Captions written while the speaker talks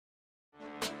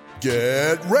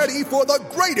Get ready for the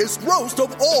greatest roast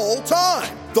of all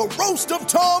time, the Roast of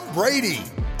Tom Brady,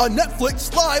 a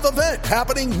Netflix live event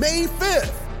happening May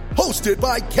 5th. Hosted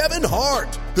by Kevin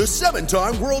Hart, the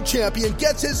 7-time world champion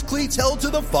gets his cleats held to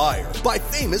the fire by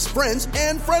famous friends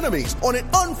and frenemies on an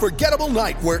unforgettable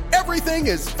night where everything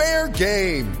is fair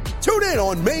game. Tune in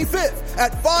on May 5th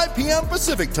at 5 p.m.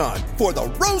 Pacific time for the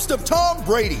Roast of Tom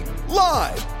Brady,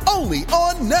 live only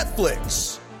on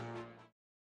Netflix.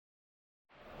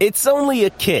 It's only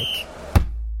a kick,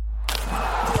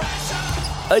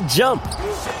 a jump,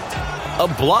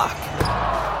 a block.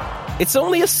 It's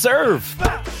only a serve.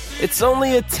 It's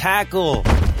only a tackle,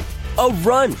 a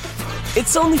run.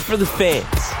 It's only for the fans.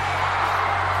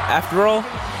 After all,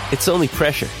 it's only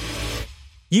pressure.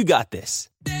 You got this.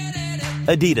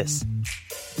 Adidas.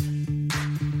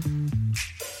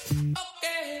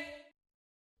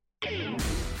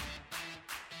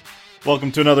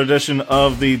 Welcome to another edition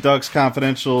of the Ducks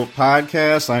Confidential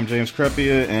Podcast. I'm James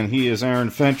Crepea, and he is Aaron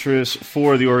Fentress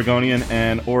for the Oregonian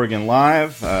and Oregon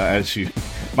Live. As you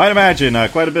might imagine,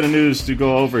 quite a bit of news to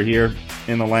go over here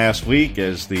in the last week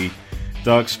as the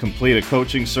Ducks complete a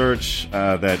coaching search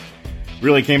that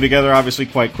really came together obviously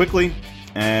quite quickly,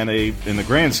 and in the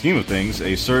grand scheme of things,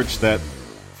 a search that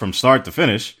from start to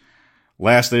finish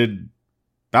lasted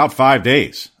about 5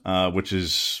 days, which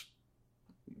is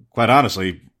quite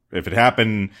honestly, if we're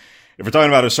talking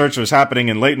about a search that was happening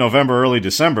in late November, early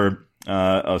December,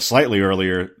 slightly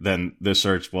earlier than this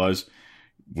search was,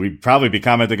 we'd probably be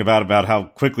commenting about how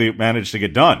quickly it managed to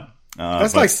get done.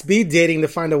 That's like speed dating to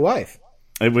find a wife.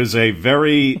 It was a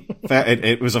very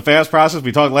it was a fast process.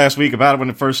 We talked last week about it when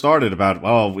it first started,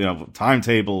 about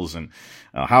timetables and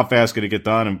how fast could it get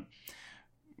done, and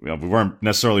we weren't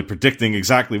necessarily predicting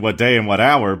exactly what day and what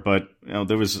hour, but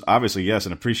there was obviously, yes,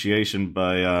 an appreciation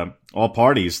by all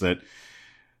parties that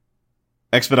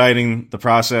expediting the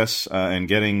process and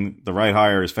getting the right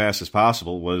hire as fast as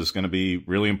possible was going to be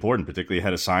really important, particularly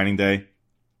ahead of signing day,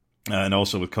 and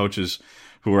also with coaches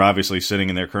who are obviously sitting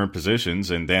in their current positions,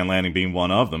 and Dan Lanning being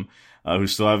one of them, who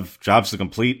still have jobs to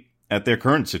complete at their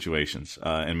current situations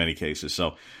in many cases.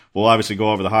 So we'll obviously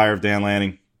go over the hire of Dan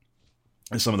Lanning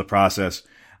and some of the process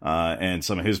and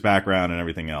some of his background and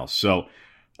everything else. So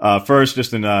first,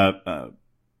 just in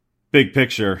big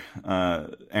picture,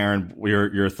 Aaron,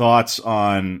 your thoughts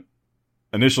on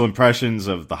initial impressions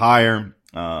of the hire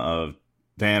of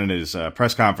Dan and his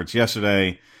press conference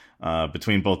yesterday,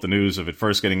 between both the news of it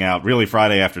first getting out really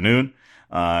Friday afternoon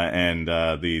and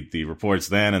the reports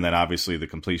then, and then obviously the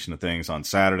completion of things on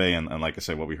Saturday, and like I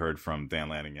said, what we heard from Dan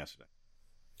Lanning yesterday.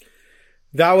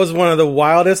 That was one of the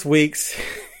wildest weeks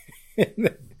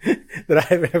that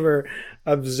I've ever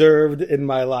observed in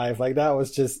my life. Like, that was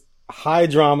just high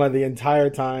drama the entire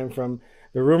time, from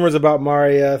the rumors about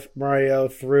Mario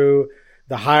through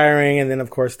the hiring, and then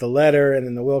of course the letter, and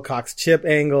then the Wilcox chip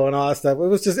angle and all that stuff.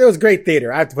 It was great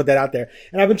theater. I have to put that out there.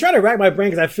 And I've been trying to rack my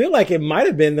brain because I feel like it might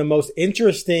have been the most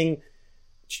interesting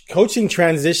coaching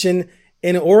transition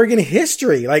in Oregon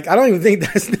history. Like, I don't even think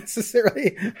that's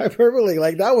necessarily hyperbole.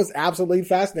 Like, that was absolutely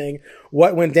fascinating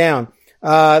what went down.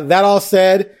 That all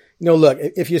said, look,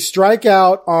 if you strike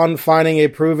out on finding a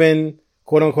proven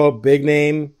quote unquote big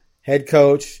name head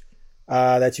coach,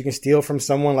 that you can steal from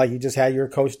someone, like you just had your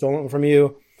coach stolen from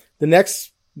you, the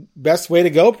next best way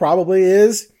to go probably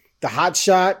is the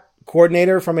hotshot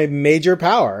coordinator from a major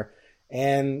power.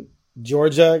 And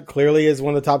Georgia clearly is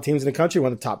one of the top teams in the country,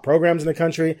 one of the top programs in the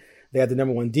country. They had the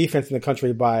number one defense in the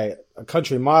country by a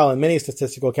country mile in many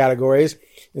statistical categories.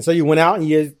 And so you went out and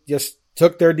you just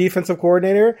took their defensive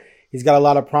coordinator. He's got a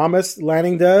lot of promise,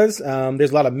 Lanning does.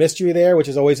 There's a lot of mystery there, which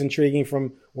is always intriguing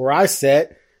from where I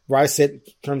sit in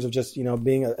terms of just,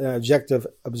 being an objective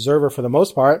observer for the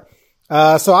most part.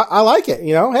 So I like it,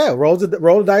 hey, roll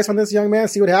the dice on this young man,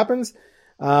 see what happens.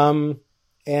 I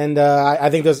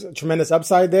think there's a tremendous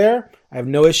upside there. I have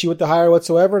no issue with the hire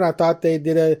whatsoever. And I thought they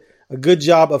did a good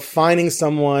job of finding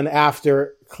someone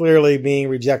after clearly being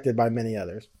rejected by many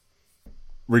others.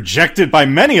 Rejected by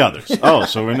many others. Oh,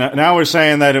 so now we're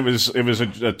saying that it was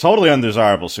a totally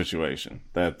undesirable situation.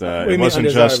 That it wasn't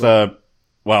just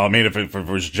well, I mean, if it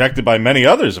was rejected by many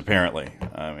others, apparently.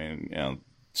 I mean,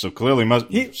 so clearly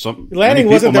Lanning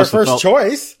wasn't their first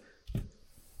choice.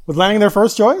 Was Lanning their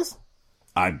first choice?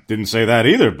 I didn't say that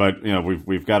either, but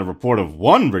we've got a report of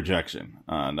one rejection.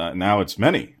 Now it's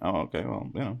many. Oh, okay.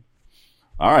 Well,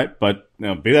 all right, but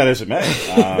be that as it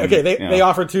may. Okay, they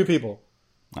offered two people.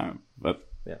 All right, but.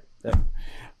 Yeah.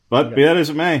 But be that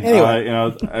as it may,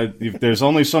 anyway. There's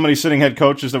only so many sitting head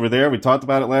coaches that were there. We talked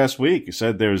about it last week. You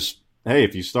said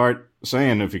if you start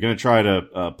saying if you're going to try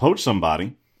to poach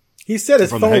somebody, he said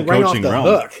his phone rang off the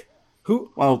hook.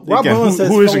 Who? Well, Rob again, Mullins says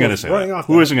who isn't phone going to was say running that? off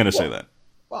Who the- isn't going to say that?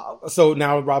 Well, so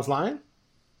now Rob's lying?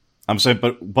 I'm saying,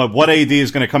 but what AD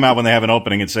is going to come out when they have an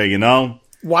opening and say, you know,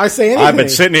 Why say anything?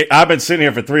 I've been sitting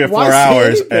here for 3 or 4 Why say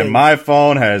hours, anything? and my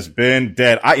phone has been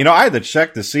dead. I had to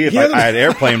check to see if I had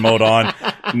airplane mode on.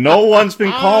 No one's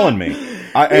been calling me.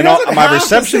 doesn't My have to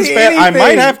reception's say bad. I might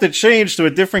anything. have to change to a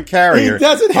different carrier. He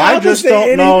doesn't have I to just say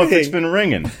don't know if anything. it's been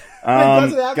ringing. It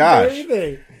doesn't have Gosh. to say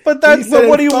anything. But He said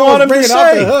what do his you phone want was him to ringing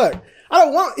off the say? hook.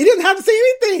 He didn't have to say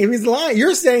anything if he's lying.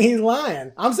 You're saying he's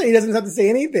lying. I'm saying he doesn't have to say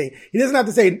anything. He doesn't have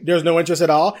to say there's no interest at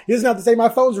all. He doesn't have to say my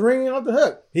phone's ringing off the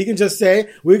hook. He can just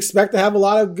say we expect to have a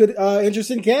lot of good,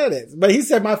 interesting candidates. But he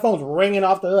said my phone's ringing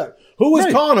off the hook. Who was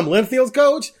calling him? Linfield's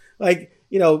coach? Like,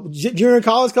 junior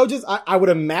college coaches? I would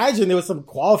imagine there was some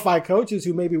qualified coaches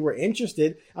who maybe were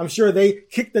interested. I'm sure they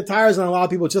kicked the tires on a lot of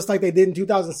people just like they did in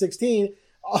 2016.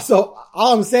 Also,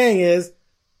 all I'm saying is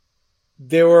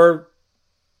there were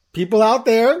people out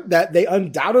there that they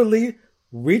undoubtedly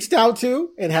reached out to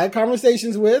and had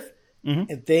conversations with,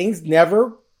 and things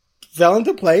never fell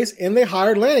into place, and they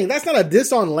hired Lanning. That's not a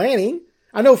diss on Lanning.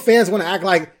 I know fans want to act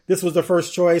like this was the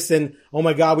first choice and, oh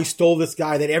my God, we stole this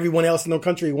guy that everyone else in the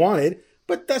country wanted.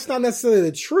 But that's not necessarily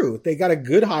the truth. They got a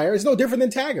good hire. It's no different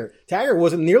than Taggart. Taggart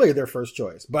wasn't nearly their first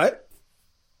choice, but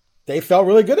they felt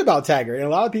really good about Taggart, and a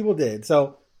lot of people did.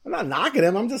 So I'm not knocking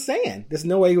him. I'm just saying there's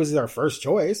no way he was their first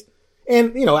choice.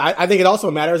 And, I think it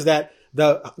also matters that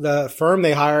the firm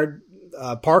they hired,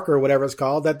 Parker, whatever it's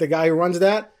called, that the guy who runs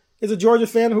that is a Georgia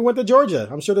fan who went to Georgia.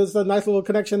 I'm sure there's a nice little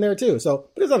connection there too. So,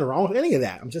 but there's nothing wrong with any of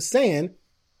that. I'm just saying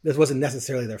this wasn't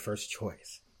necessarily their first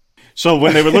choice. So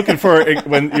when they were looking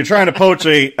when you're trying to poach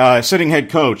a sitting head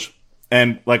coach,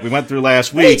 and like we went through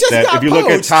last week, that if you look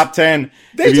at top 10,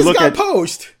 they just got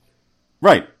poached.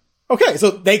 Right. Okay,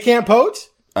 so they can't poach?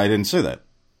 I didn't say that.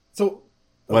 So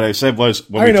what I said was,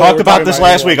 when we talked about this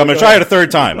last week, I'm going to try it a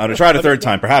third time. I'm going to try it a third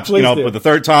time. Perhaps, with the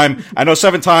third time, I know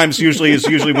 7 times is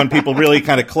usually when people really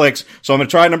kind of clicks. So I'm going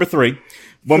to try number 3.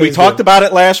 When we talked about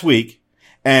it last week,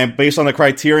 and based on the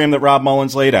criterion that Rob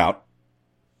Mullins laid out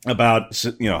about,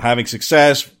 having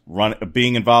success,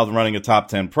 being involved in running a top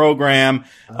 10 program,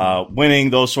 winning,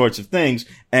 those sorts of things.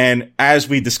 And as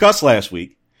we discussed last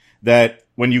week, that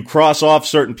when you cross off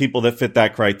certain people that fit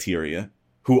that criteria,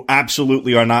 who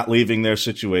absolutely are not leaving their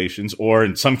situations, or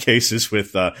in some cases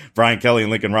with Brian Kelly and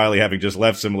Lincoln Riley having just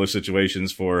left similar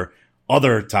situations for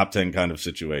other top 10 kind of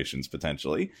situations,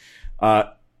 potentially.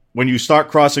 When you start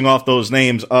crossing off those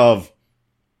names of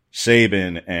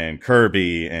Saban and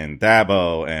Kirby and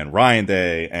Dabo and Ryan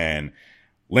Day and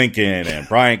Lincoln and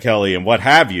Brian Kelly and what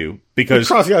have you, because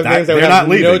they're not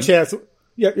leaving. No chance.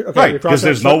 Yeah, okay, right, because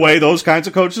there's no way those kinds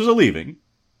of coaches are leaving.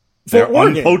 They're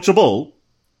unpoachable.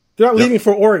 They're not leaving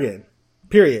for Oregon,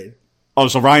 period. Oh,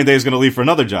 so Ryan Day is going to leave for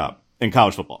another job in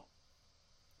college football.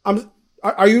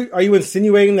 Are you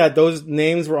insinuating that those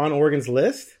names were on Oregon's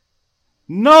list?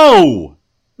 No.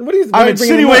 What are you? I'm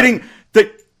insinuating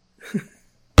that.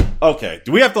 Okay,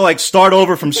 do we have to start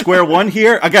over from square one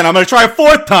here? Again, I'm going to try a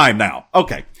 4th time now.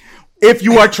 Okay. If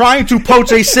you are trying to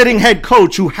poach a sitting head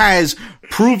coach who has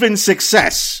proven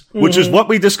success, which is what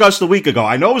we discussed a week ago.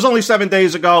 I know it was only 7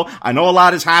 days ago. I know a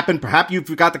lot has happened. Perhaps you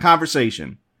forgot the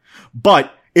conversation.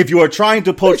 But if you are trying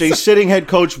to poach a sitting head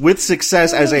coach with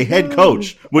success as a head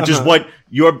coach, which is what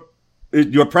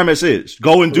your premise is,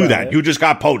 go and do that. You just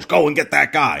got poached. Go and get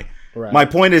that guy. Right. My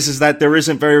point is that there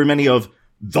isn't very many of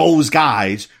those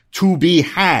guys to be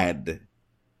had.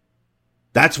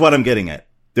 That's what I'm getting at.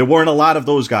 There weren't a lot of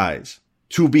those guys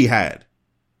to be had.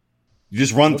 You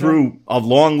just run through a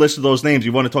long list of those names.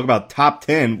 You want to talk about top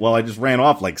 10? Well, I just ran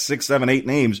off 6, 7, 8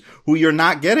 names who you're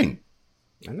not getting.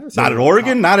 Not at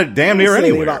Oregon, not at damn near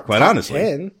anywhere, quite honestly.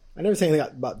 10. I never say anything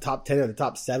about top 10 or the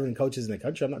top 7 coaches in the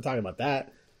country. I'm not talking about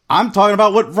that. I'm talking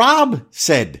about what Rob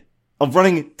said of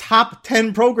running top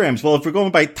 10 programs. Well, if we're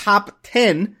going by top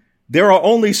 10, there are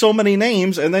only so many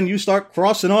names, and then you start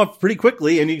crossing off pretty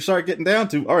quickly, and you start getting down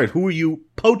to, all right, who are you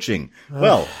poaching?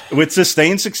 Well, with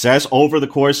sustained success over the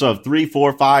course of 3,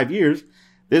 4, 5 years,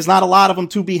 there's not a lot of them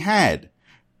to be had.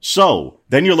 So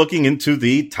then you're looking into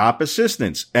the top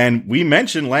assistants. And we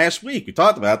mentioned last week, we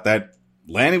talked about that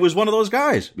Lanning was one of those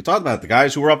guys. We talked about the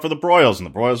guys who were up for the Broyles, and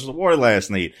the Broyles was awarded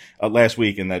last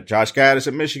week, and that Josh Gaddis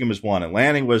at Michigan was one, and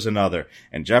Lanning was another,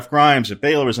 and Jeff Grimes at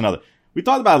Baylor was another. We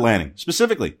talked about Lanning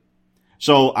specifically.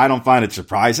 So I don't find it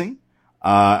surprising.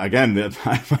 Again,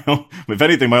 if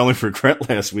anything, my only regret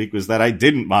last week was that I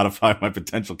didn't modify my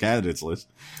potential candidates list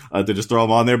to just throw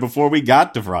them on there before we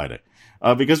got to Friday,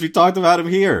 because we talked about him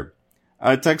here.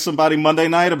 I text somebody Monday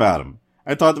night about him.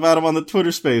 I talked about him on the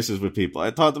Twitter Spaces with people.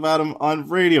 I talked about him on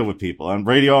radio with people, on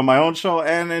radio on my own show,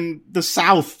 and in the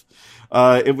South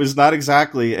it was not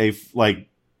exactly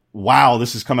wow,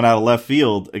 this is coming out of left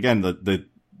field. Again, the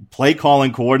play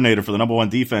calling coordinator for the number one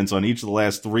defense on each of the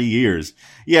last 3 years.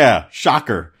 Yeah,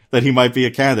 shocker that he might be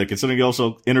a candidate, considering he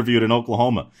also interviewed in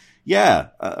Oklahoma. Yeah,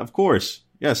 of course.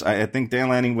 Yes, I think Dan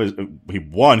Lanning he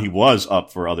was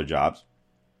up for other jobs.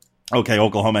 Okay,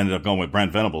 Oklahoma ended up going with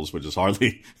Brent Venables, which is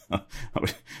hardly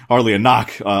a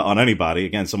knock on anybody.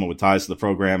 Again, someone with ties to the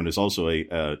program and is also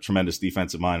a tremendous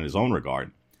defensive mind in his own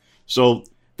regard. So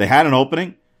they had an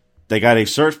opening. They got a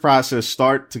search process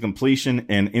start to completion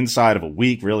in inside of a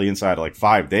week, really inside of like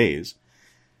 5 days.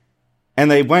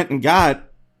 And they went and got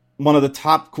one of the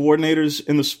top coordinators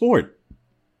in the sport.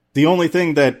 The only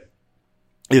thing that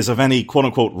is of any quote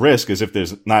unquote risk is if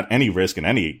there's not any risk in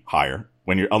any hire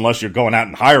unless you're going out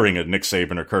and hiring a Nick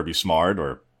Saban or Kirby Smart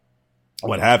or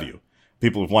what have you,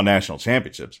 people who've won national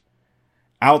championships.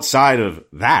 Outside of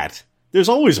that, there's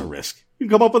always a risk. You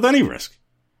can come up with any risk.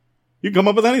 You can come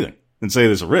up with anything and say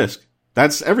there's a risk.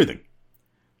 That's everything.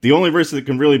 The only risk that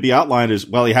can really be outlined is,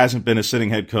 well, he hasn't been a sitting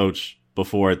head coach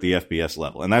before at the FBS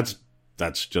level. And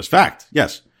that's just fact.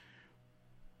 Yes.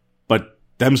 But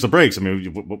them's the breaks. I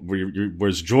mean,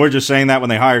 was Georgia saying that when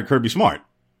they hired Kirby Smart?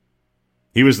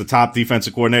 He was the top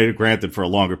defensive coordinator, granted for a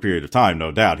longer period of time,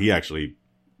 no doubt. He actually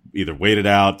either waited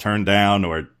out, turned down,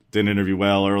 or didn't interview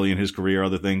well early in his career,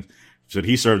 other things. So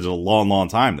he served a long, long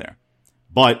time there.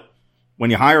 But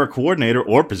when you hire a coordinator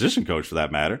or position coach, for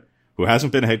that matter, who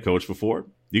hasn't been a head coach before,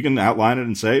 you can outline it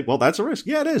and say, well, that's a risk.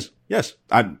 Yeah, it is. Yes,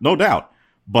 no doubt.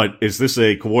 But is this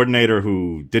a coordinator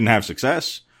who didn't have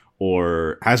success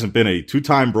or hasn't been a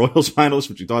two-time Broyles finalist,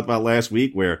 which we talked about last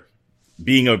week, where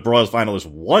being a Broyles finalist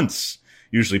once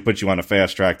usually puts you on a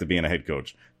fast track to being a head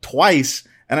coach? Twice,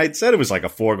 and I said it was like a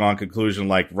foregone conclusion,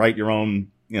 like write your own,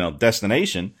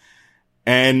 destination.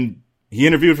 And he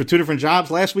interviewed for 2 different jobs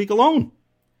last week alone.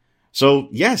 So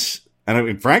yes, and I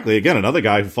mean, frankly, again, another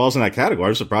guy who falls in that category.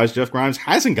 I'm surprised Jeff Grimes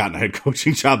hasn't gotten a head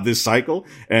coaching job this cycle.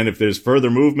 And if there's further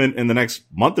movement in the next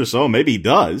month or so, maybe he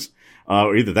does.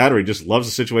 Or either that or he just loves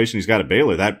the situation he's got at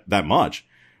Baylor that much.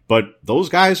 But those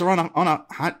guys are on a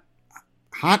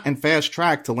hot and fast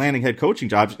track to landing head coaching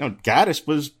jobs. Gaddis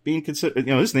was being considered,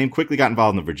 his name quickly got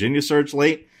involved in the Virginia search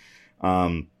late.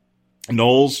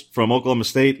 Knowles from Oklahoma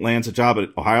State lands a job at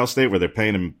Ohio State where they're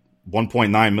paying him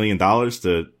 $1.9 million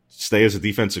to stay as a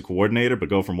defensive coordinator, but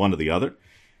go from one to the other.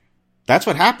 That's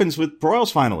what happens with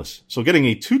Broyles finalists. So getting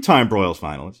a 2-time Broyles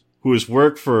finalist who has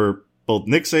worked for both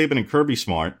Nick Saban and Kirby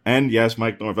Smart, and yes,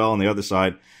 Mike Norvell on the other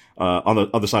side of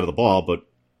the ball, but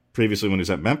previously when he was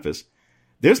at Memphis.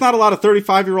 There's not a lot of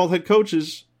 35-year-old head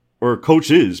coaches, or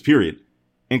coaches, period,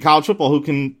 in college football who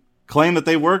can claim that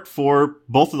they worked for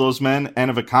both of those men and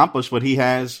have accomplished what he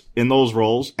has in those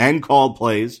roles and called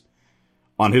plays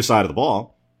on his side of the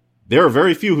ball. There are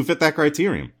very few who fit that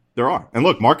criterion. There are. And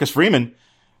look, Marcus Freeman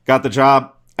got the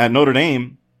job at Notre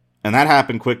Dame, and that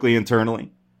happened quickly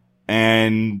internally.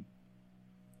 And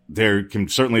there can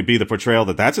certainly be the portrayal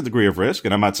that that's a degree of risk,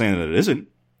 and I'm not saying that it isn't.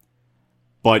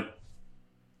 But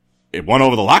it went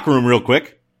over the locker room real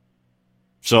quick.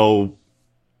 So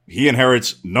he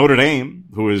inherits Notre Dame,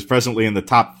 who is presently in the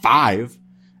top 5,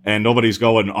 and nobody's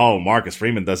going, oh, Marcus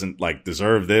Freeman doesn't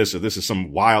deserve this, or this is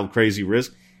some wild, crazy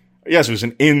risk. Yes, it was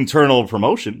an internal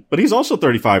promotion, but he's also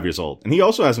 35 years old, and he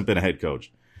also hasn't been a head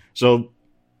coach. So,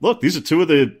 look, these are 2 of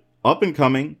the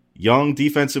up-and-coming young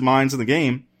defensive minds in the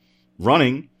game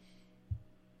running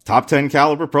top 10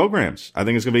 caliber programs. I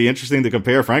think it's going to be interesting to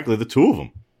compare, frankly, the 2 of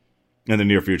them in the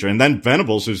near future. And then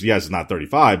Venables, who's, yes, not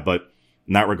 35, but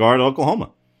in that regard,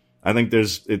 Oklahoma. I think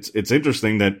it's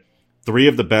interesting that 3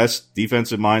 of the best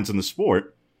defensive minds in the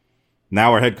sport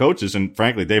now are head coaches, and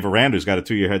frankly, Dave Aranda's got a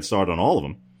 2-year head start on all of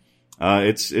them.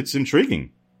 It's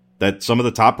intriguing that some of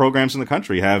the top programs in the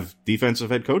country have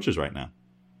defensive head coaches right now,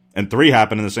 and 3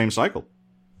 happen in the same cycle.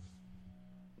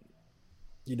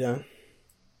 You done?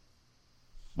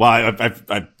 Well,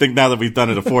 I think now that we've done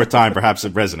it a 4th time, perhaps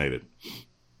it resonated.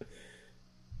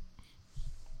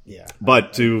 Yeah,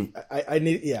 but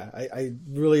I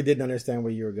really didn't understand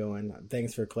where you were going.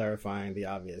 Thanks for clarifying the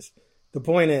obvious. The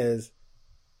point is,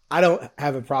 I don't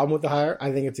have a problem with the hire.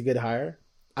 I think it's a good hire.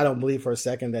 I don't believe for a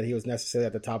second that he was necessarily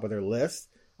at the top of their list.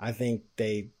 I think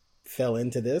they fell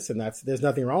into this, and there's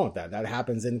nothing wrong with that. That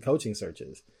happens in coaching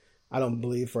searches. I don't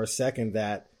believe for a second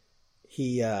that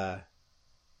he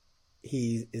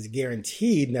is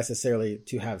guaranteed necessarily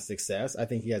to have success. I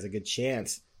think he has a good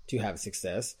chance to have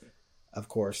success. Of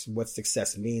course, what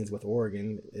success means with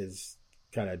Oregon is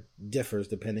kind of differs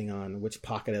depending on which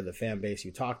pocket of the fan base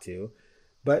you talk to.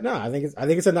 But no, I think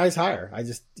it's a nice hire. I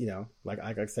just, like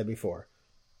I said before,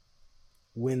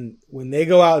 when they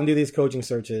go out and do these coaching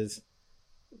searches,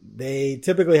 They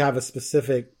typically have a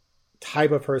specific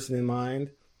type of person in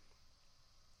mind.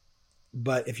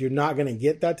 But if you're not going to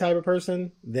get that type of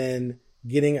person, then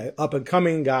getting an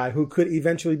up-and-coming guy who could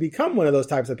eventually become one of those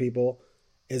types of people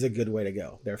is a good way to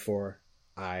go. Therefore,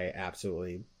 I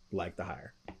absolutely like the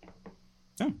hire.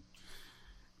 Yeah.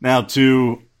 Now,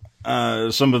 to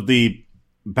some of the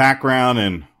background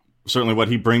and certainly what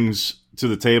he brings to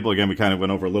the table. Again, we kind of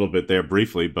went over a little bit there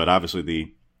briefly, but obviously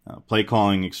the play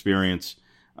calling experience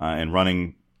and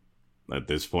running at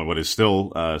this point what is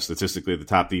still statistically the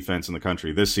top defense in the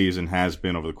country this season has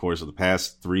been over the course of the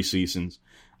past 3 seasons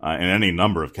in any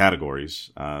number of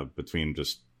categories between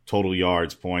just total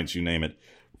yards, points, you name it.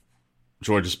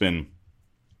 Georgia's been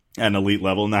at an elite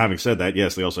level. Now, having said that,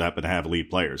 yes, they also happen to have elite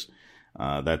players.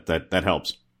 That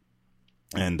helps.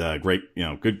 And great,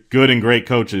 good and great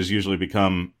coaches usually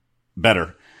become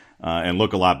better and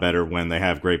look a lot better when they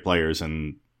have great players,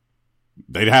 and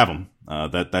they'd have them.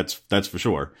 That's for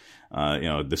sure.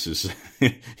 This is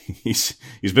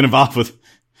he's been involved with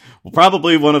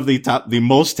probably one of the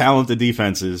most talented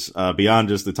defenses beyond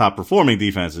just the top performing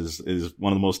defenses. Is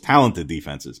one of the most talented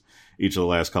defenses each of the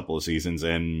last couple of seasons,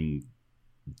 and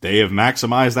they have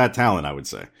maximized that talent, I would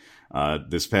say.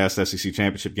 This past SEC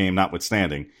championship game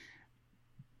notwithstanding,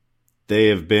 they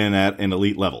have been at an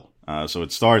elite level. So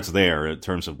it starts there in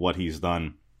terms of what he's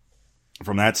done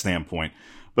from that standpoint.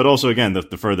 But also, again,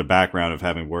 the further background of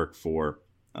having worked for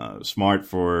Smart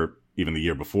for even the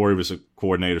year before he was a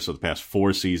coordinator, so the past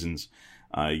 4 seasons.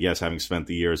 Yes, having spent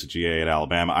the year as a GA at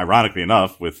Alabama, ironically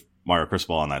enough, with Mario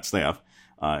Cristobal on that staff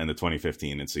in the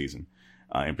 2015 season.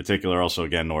 In particular, also,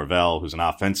 again, Norvell, who's an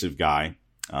offensive guy.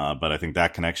 But I think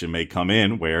that connection may come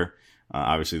in where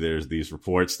obviously there's these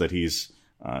reports that he's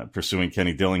pursuing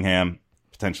Kenny Dillingham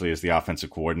potentially as the offensive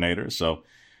coordinator. So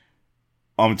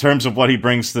in terms of what he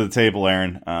brings to the table,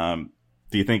 Aaron,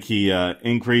 do you think he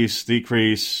increase,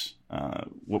 decrease?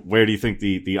 Where do you think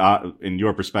the in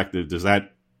your perspective, does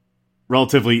that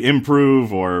relatively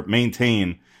improve or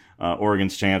maintain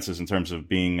Oregon's chances in terms of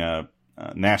being a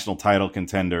national title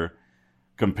contender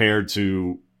compared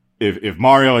to if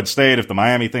Mario had stayed, if the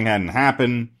Miami thing hadn't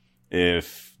happened,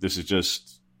 if this is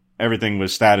just everything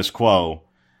was status quo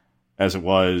as it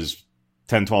was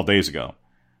 10, 12 days ago?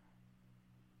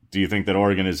 Do you think that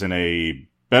Oregon is in a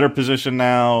better position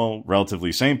now,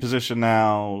 relatively same position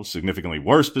now, significantly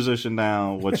worse position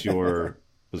now? What's your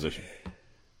position?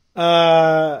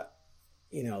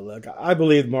 Look, I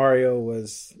believe Mario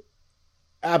was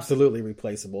absolutely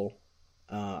replaceable.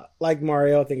 Like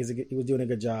Mario, I think he was doing a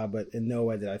good job, but in no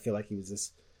way did I feel like he was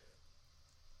this.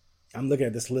 I'm looking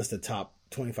at this list of top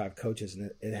 25 coaches,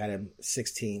 and it had him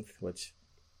 16th, which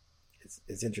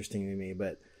is interesting to me.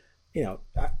 But,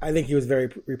 I think he was very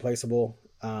replaceable.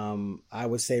 I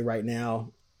would say right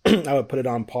now, I would put it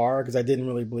on par because I didn't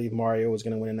really believe Mario was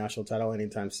going to win a national title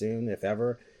anytime soon, if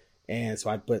ever. And so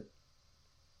I'd put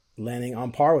Lanning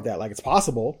on par with that. Like, it's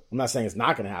possible. I'm not saying it's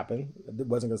not going to happen. I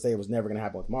wasn't going to say it was never going to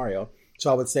happen with Mario.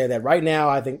 So I would say that right now,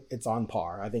 I think it's on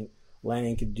par. I think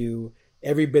Lanning could do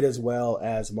every bit as well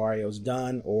as Mario's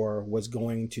done or was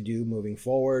going to do moving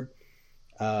forward.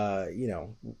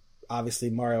 Obviously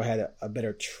Mario had a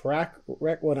better track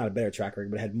record. Well, not a better track record,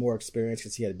 but had more experience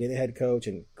because he had been a head coach.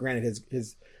 And granted,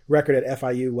 his record at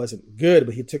FIU wasn't good,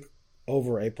 but he took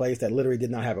over a place that literally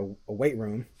did not have a weight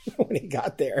room when he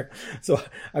got there. So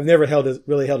I've never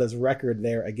really held his record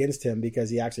there against him because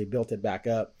he actually built it back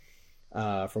up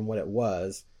from what it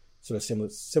was. Sort of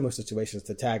similar situations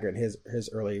to Taggart and his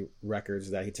early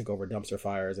records that he took over dumpster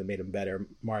fires and made them better.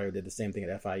 Mario did the same thing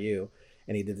at FIU,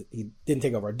 and he didn't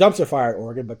take over a dumpster fire at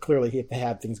Oregon, but clearly he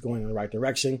had things going in the right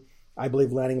direction. I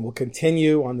believe Lanning will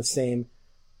continue on the same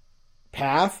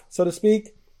path, so to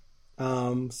speak.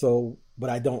 But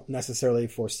I don't necessarily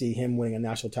foresee him winning a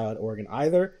national title at Oregon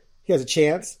either. He has a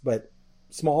chance, but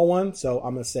small one. So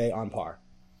I'm going to say on par.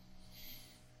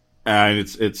 And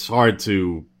it's hard.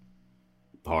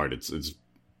 It's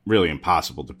really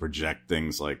impossible to project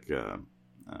things like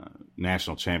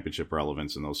national championship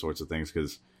relevance and those sorts of things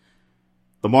because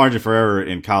the margin for error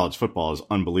in college football is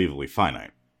unbelievably finite.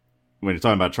 When you're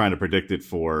talking about trying to predict it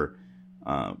for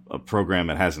a program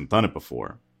that hasn't done it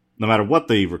before, no matter what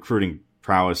the recruiting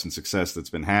prowess and success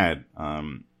that's been had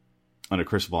under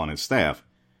Cristobal and his staff,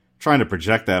 trying to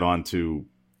project that onto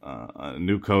a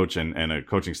new coach and a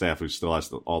coaching staff who still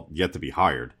has yet to be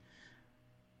hired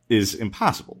is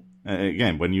impossible.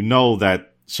 Again, when you know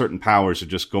that certain powers are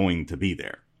just going to be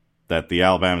there, that the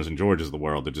Alabamas and Georgias of the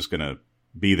world are just going to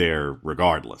be there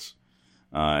regardless.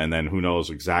 And then who knows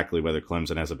exactly whether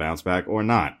Clemson has a bounce back or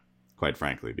not, quite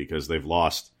frankly, because they've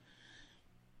lost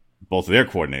both of their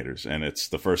coordinators, and it's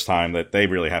the first time that they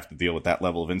really have to deal with that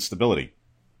level of instability.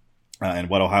 And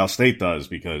what Ohio State does,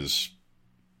 because,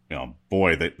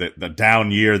 boy, the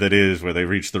down year that is where they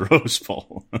reached the Rose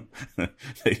Bowl.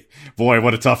 Boy,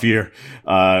 what a tough year.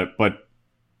 But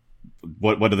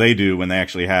what do they do when they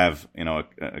actually have,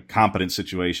 a competent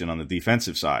situation on the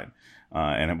defensive side?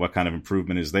 And what kind of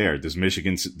improvement is there? Does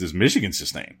Michigan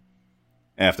sustain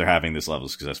after having this level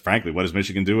of success? Frankly, what does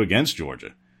Michigan do against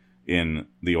Georgia in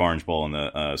the Orange Bowl and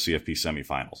the CFP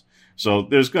semifinals? So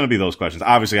there's going to be those questions.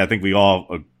 Obviously, I think we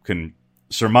all can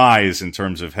surmise in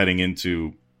terms of heading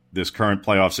into this current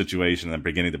playoff situation and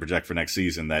beginning to project for next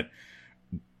season that,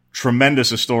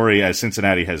 tremendous a story as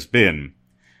Cincinnati has been,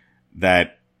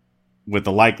 that with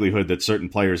the likelihood that certain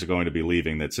players are going to be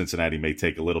leaving, that Cincinnati may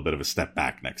take a little bit of a step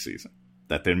back next season,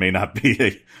 that there may not be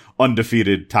a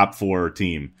undefeated top 4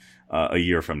 team a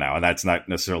year from now. And that's not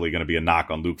necessarily going to be a knock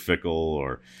on Luke Fickell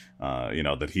or,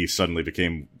 that he suddenly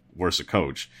became worse a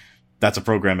coach. That's a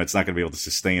program that's not going to be able to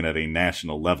sustain at a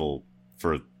national level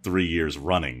for 3 years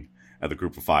running at the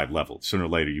Group of 5 level. Sooner or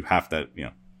later, you have to,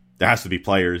 there has to be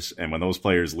players, and when those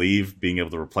players leave, being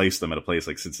able to replace them at a place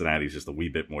like Cincinnati is just a wee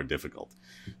bit more difficult.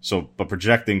 So, but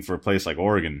projecting for a place like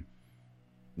Oregon,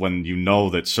 when you know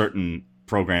that certain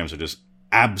programs are just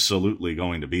absolutely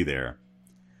going to be there,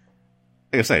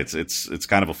 like I say, it's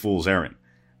kind of a fool's errand.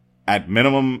 At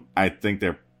minimum, I think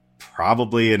they're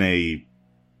probably in a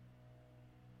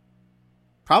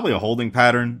holding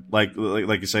pattern, like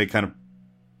you say, kind of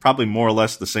probably more or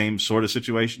less the same sort of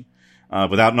situation,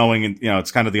 without knowing,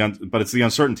 it's kind of but it's the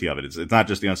uncertainty of it. It's not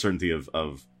just the uncertainty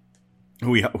of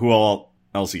who all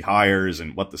else he hires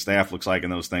and what the staff looks like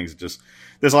and those things.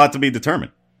 There's a lot to be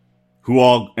determined. Who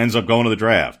all ends up going to the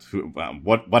draft?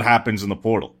 What happens in the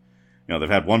portal? They've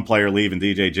had one player leave in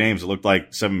DJ James. It looked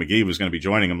like Seven McGee was going to be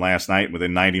joining him last night.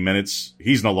 Within 90 minutes,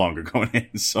 he's no longer going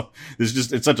in. So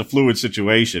it's such a fluid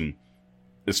situation,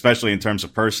 especially in terms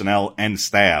of personnel and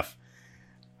staff.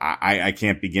 I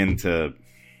can't begin to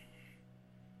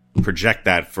project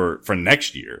that for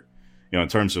next year. In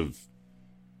terms of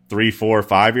 3, 4,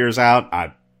 5 years out,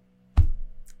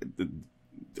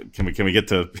 can we get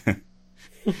to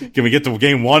can we get to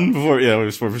game 1 before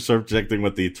we're projecting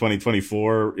what the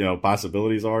 2024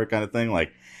 possibilities are, kind of thing?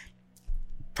 Like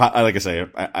I say,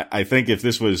 I think if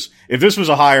this was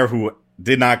a hire who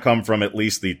did not come from at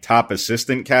least the top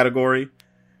assistant category,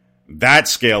 that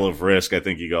scale of risk, I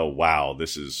think you go, wow,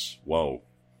 this is, whoa.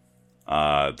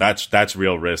 That's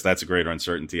real risk. That's a greater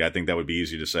uncertainty. I think that would be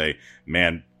easier to say,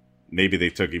 man, maybe they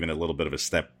took even a little bit of a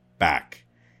step back.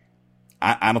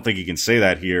 I don't think you can say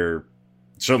that here,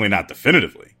 certainly not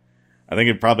definitively. I think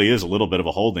it probably is a little bit of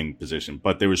a holding position,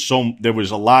 but there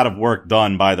was a lot of work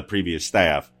done by the previous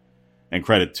staff, and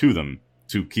credit to them,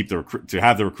 to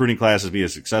have the recruiting classes be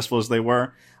as successful as they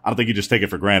were. I don't think you just take it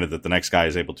for granted that the next guy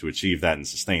is able to achieve that and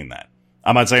sustain that.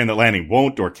 I'm not saying that Lanning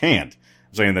won't or can't.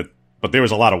 I'm saying that, but there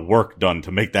was a lot of work done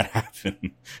to make that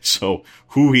happen. So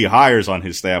who he hires on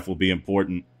his staff will be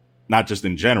important, not just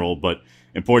in general, but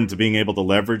important to being able to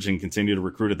leverage and continue to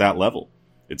recruit at that level.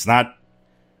 It's not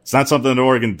something that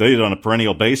Oregon did on a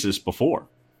perennial basis before.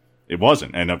 It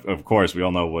wasn't. And of course, we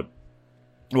all know what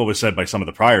was said by some of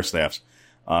the prior staffs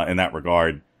in that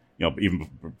regard, even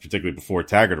particularly before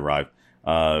Taggart arrived,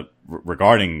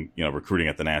 regarding, recruiting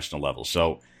at the national level.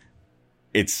 So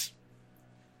it's,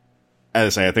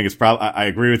 as I say, I think it's probably, I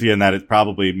agree with you in that it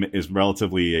probably is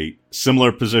relatively a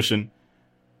similar position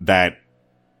that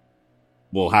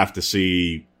we'll have to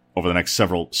see over the next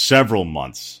several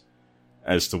months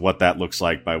as to what that looks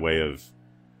like by way of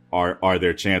are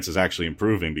their chances actually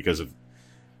improving, because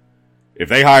if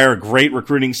they hire a great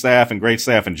recruiting staff and great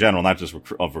staff in general, not just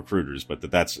of recruiters, but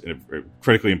that's a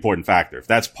critically important factor. If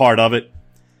that's part of it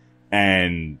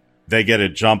and they get a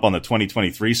jump on the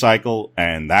 2023 cycle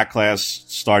and that class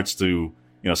starts to,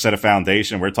 set a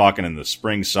foundation, we're talking in the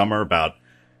spring, summer about,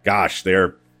 gosh,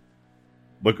 look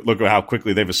at how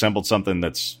quickly they've assembled something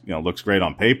that's, looks great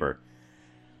on paper.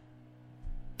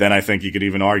 Then I think you could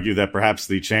even argue that perhaps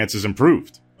the chances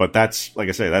improved. But that's, like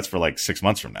I say, that's for like 6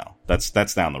 months from now. That's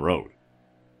down the road.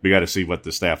 We got to see what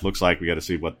the staff looks like. We got to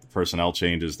see what the personnel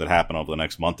changes that happen over the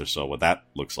next month or so, what that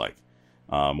looks like,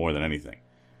 more than anything.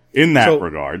 In that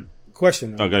regard.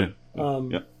 Question. Oh, go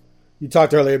ahead. You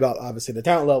talked earlier about, obviously, the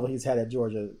talent level he's had at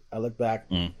Georgia. I look back.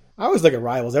 I always look at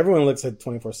rivals. Everyone looks at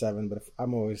 24/7, but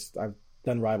I've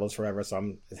done rivals forever,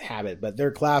 so it's habit. But their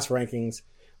class rankings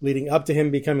leading up to him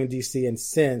becoming DC and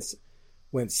since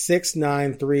went 6,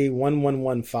 9, 3, 1, 1,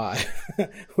 1, 5,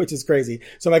 which is crazy.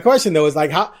 So my question though is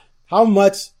like, how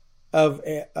much of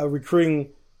a recruiting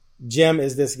gem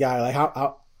is this guy?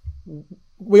 Like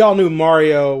we all knew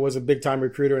Mario was a big time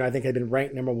recruiter, and I think had been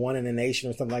ranked number 1 in the nation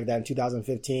or something like that in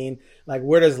 2015. Like,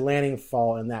 where does Lanning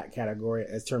fall in that category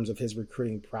in terms of his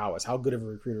recruiting prowess? How good of a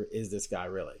recruiter is this guy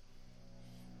really?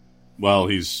 Well,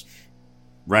 he's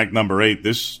ranked number 8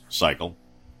 this cycle,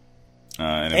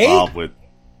 and involved with.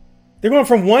 They're going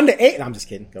from 1 to 8. No, I'm just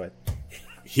kidding. Go ahead.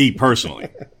 He personally,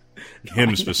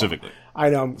 him specifically. I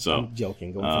know. I'm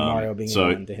joking. Going from Mario being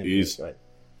 1 to him.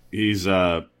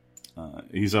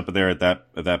 He's up there at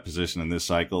that position in this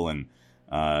cycle, and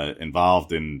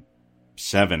involved in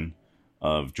 7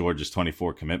 of Georgia's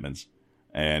 24 commitments.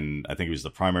 And I think he was the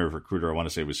primary recruiter. I want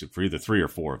to say it was for either 3 or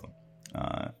 4 of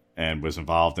them, and was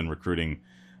involved in recruiting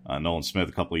Nolan Smith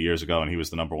a couple of years ago, and he was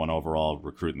the number 1 overall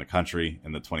recruit in the country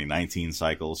in the 2019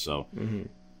 cycle. So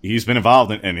he's been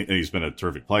involved in, and he's been a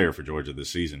terrific player for Georgia this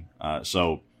season.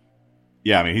 So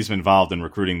yeah, I mean, he's been involved in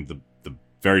recruiting the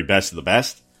very best of the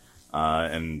best.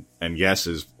 And yes,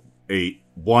 is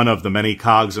one of the many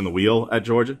cogs in the wheel at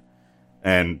Georgia.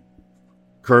 And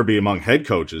Kirby, among head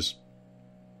coaches,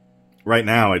 right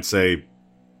now, I'd say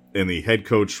in the head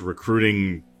coach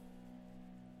recruiting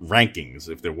rankings,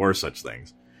 if there were such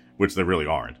things, which there really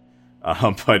aren't.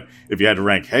 But if you had to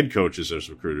rank head coaches as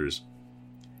recruiters,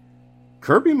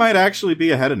 Kirby might actually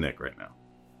be ahead of Nick right now.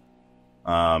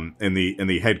 In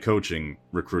the head coaching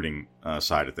recruiting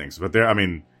side of things. But I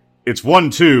mean, it's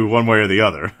 1-2 one way or the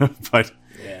other, but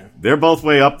yeah, they're both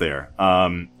way up there.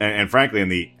 And frankly, in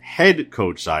the head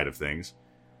coach side of things,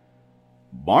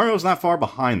 Mario's not far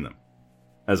behind them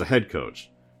as a head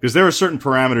coach, because there are certain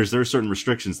parameters, there are certain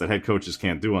restrictions that head coaches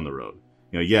can't do on the road.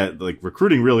 Like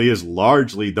recruiting really is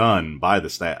largely done by the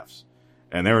staffs,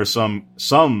 and there are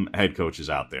some head coaches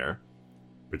out there,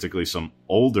 particularly some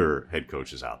older head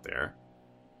coaches out there,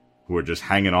 who are just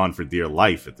hanging on for dear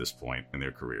life at this point in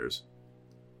their careers,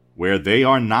 where they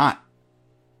are not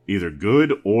either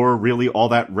good or really all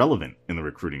that relevant in the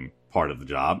recruiting part of the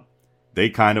job. They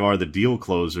kind of are the deal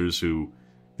closers who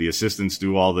the assistants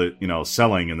do all the,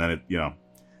 selling, and then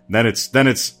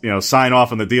it's sign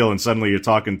off on the deal, and suddenly you're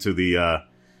talking to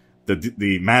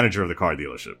the manager of the car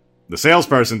dealership. The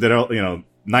salesperson did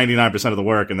 99% of the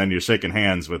work, and then you're shaking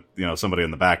hands with somebody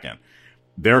on the back end.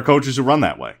 There are coaches who run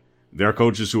that way. There are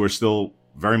coaches who are still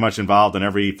very much involved in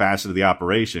every facet of the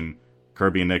operation.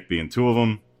 Kirby and Nick being 2 of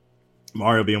them,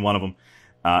 Mario being 1 of them.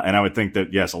 And I would think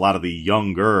that, yes, a lot of the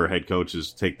younger head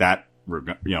coaches take that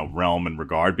realm and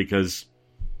regard, because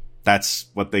that's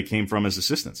what they came from as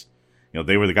assistants.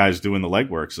 They were the guys doing the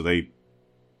legwork, so they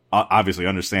obviously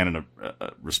understand and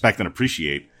respect and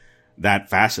appreciate that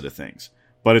facet of things.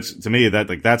 But it's, to me,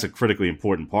 that's a critically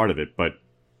important part of it. But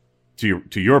to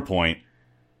your point,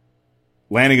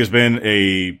 Lanning has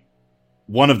been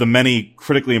one of the many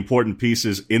critically important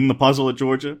pieces in the puzzle at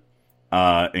Georgia,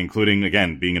 including,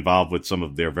 again, being involved with some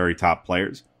of their very top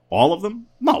players. All of them?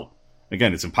 No.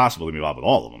 Again, it's impossible to be involved with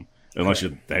all of them, unless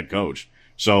you're the head coach.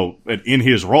 So in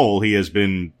his role, he has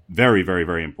been very, very,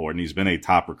 very important. He's been a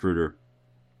top recruiter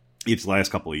each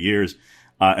last couple of years,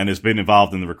 and has been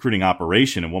involved in the recruiting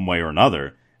operation in one way or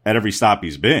another at every stop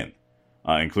he's been,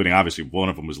 including, obviously, one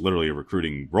of them was literally a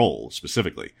recruiting role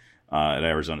specifically at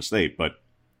Arizona State. But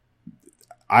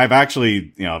I've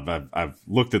actually, I've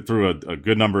looked through a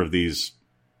good number of these,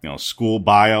 school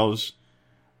bios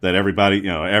that everybody,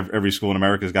 every school in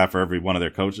America has got for every one of their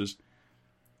coaches.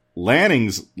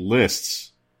 Lanning's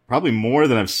lists, probably more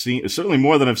than I've seen, certainly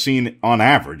more than I've seen on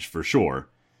average, for sure,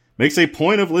 makes a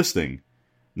point of listing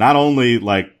not only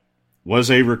like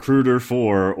was a recruiter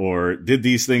for or did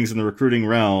these things in the recruiting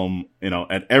realm,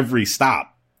 at every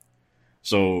stop.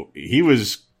 So he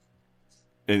was,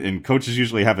 and coaches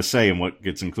usually have a say in what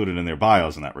gets included in their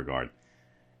bios in that regard.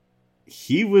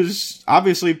 He was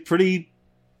obviously pretty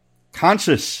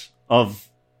conscious of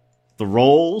the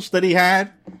roles that he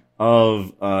had,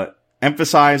 of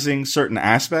emphasizing certain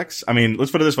aspects. I mean,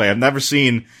 let's put it this way. I've never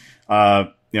seen,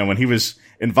 when he was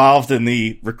involved in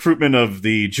the recruitment of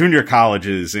the junior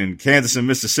colleges in Kansas and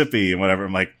Mississippi and whatever,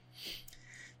 I'm like,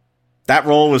 that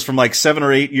role was from like 7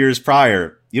 or 8 years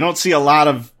prior. You don't see a lot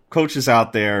of coaches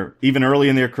out there, even early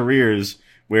in their careers,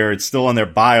 where it's still on their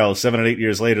bio 7 and 8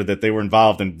 years later that they were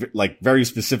involved in like very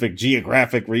specific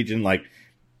geographic region. Like,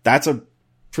 that's a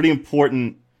pretty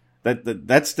important,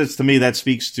 that's to me, that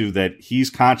speaks to that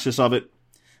he's conscious of it,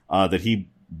 that he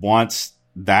wants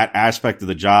that aspect of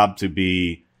the job to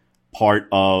be part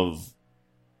of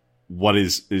what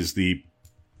is the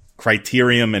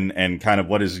criterion and kind of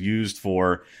what is used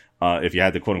for, if you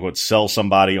had to quote unquote sell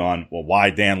somebody on, well, why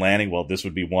Dan Lanning? Well, this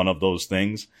would be one of those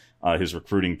things. His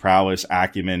recruiting prowess,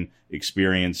 acumen,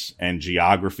 experience, and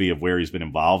geography of where he's been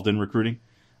involved in recruiting.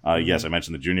 Yes, I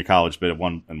mentioned the junior college bit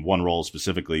in one role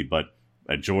specifically, but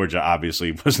At Georgia,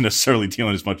 obviously, wasn't necessarily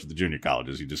dealing as much with the junior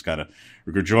colleges. You just kind of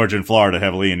recruit Georgia and Florida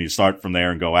heavily, and you start from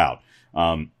there and go out.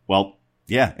 Well,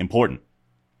 yeah, important.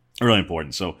 Really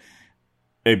important. So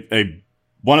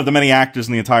one of the many actors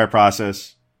in the entire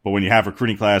process, but when you have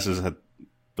recruiting classes at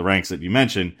the ranks that you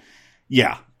mentioned,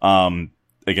 yeah,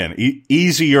 again,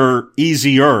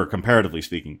 easier, comparatively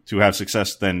speaking, to have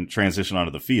success than transition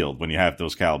onto the field when you have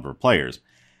those caliber of players.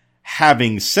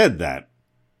 Having said that,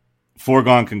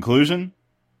 foregone conclusion,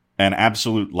 an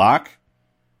absolute lock?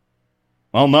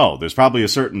 Well, no, there's probably a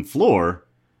certain floor,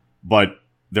 but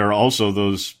there are also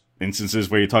those instances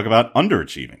where you talk about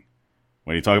underachieving.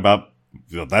 When you talk about,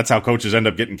 that's how coaches end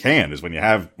up getting canned, is when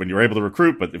you're able to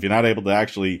recruit, but if you're not able to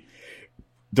actually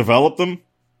develop them,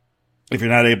 if you're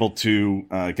not able to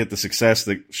get the success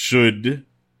that should,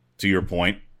 to your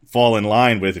point, fall in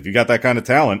line with, if you got that kind of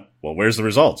talent, well, where's the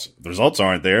results? If the results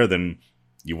aren't there, then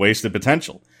you wasted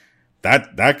potential.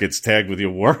 That gets tagged with you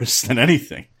worse than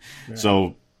anything. Yeah.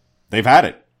 So they've had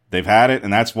it.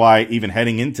 And that's why even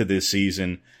heading into this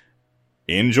season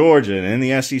in Georgia and in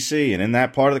the SEC and in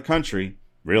that part of the country,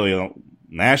 really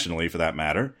nationally for that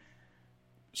matter,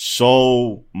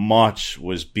 so much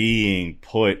was being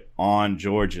put on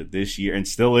Georgia this year, and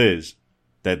still is,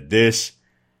 that this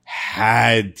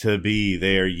had to be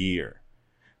their year.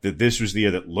 That this was the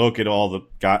year that look at all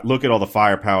the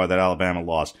firepower that Alabama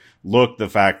lost. Look, the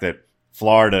fact that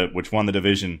Florida, which won the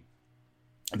division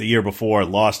the year before,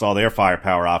 lost all their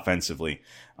firepower offensively.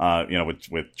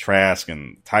 With Trask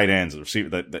and tight ends, the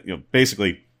receiver,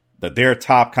 basically that their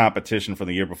top competition from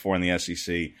the year before in the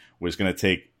SEC was going to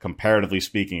take, comparatively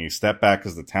speaking, a step back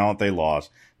because of the talent they lost,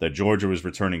 that Georgia was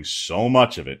returning so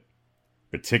much of it,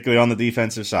 particularly on the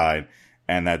defensive side,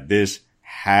 and that this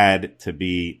had to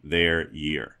be their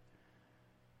year.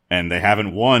 And they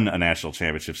haven't won a national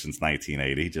championship since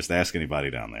 1980. Just ask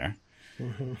anybody down there.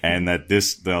 Mm-hmm. And that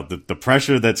the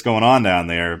pressure that's going on down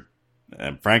there,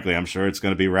 and frankly, I'm sure it's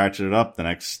going to be ratcheted up the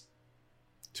next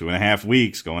 2.5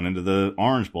 weeks going into the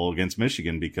Orange Bowl against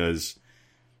Michigan, because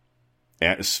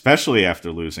especially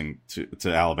after losing to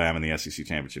Alabama in the SEC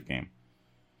championship game,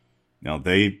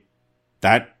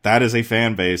 that is a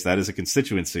fan base, that is a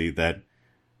constituency that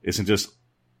isn't just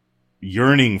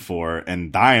yearning for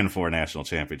and dying for a national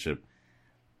championship.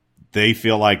 They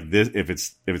feel like this, if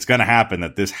it's going to happen,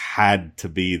 that this had to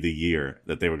be the year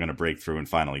that they were going to break through and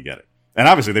finally get it. And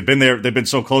obviously they've been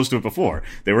so close to it before.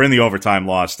 They were in the overtime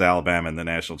loss to Alabama in the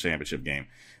national championship game.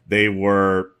 They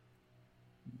were,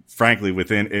 frankly,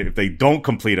 if they don't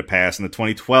complete a pass in the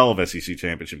 2012 SEC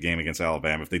championship game against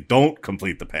Alabama, if they don't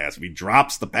complete the pass, if he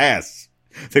drops the pass,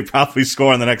 they probably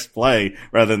score on the next play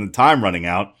rather than the time running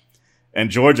out. And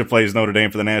Georgia plays Notre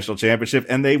Dame for the national championship,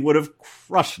 and they would have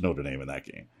crushed Notre Dame in that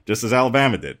game, just as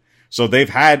Alabama did. So they've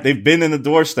been in the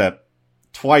doorstep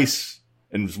twice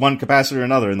in one capacity or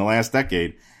another in the last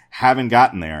decade, haven't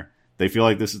gotten there. They feel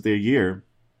like this is their year.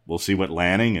 We'll see what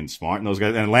Lanning and Smart and those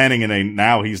guys, and Lanning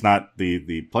now he's not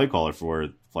the play caller for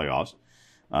playoffs.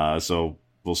 So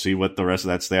we'll see what the rest of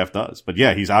that staff does. But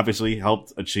yeah, he's obviously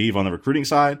helped achieve on the recruiting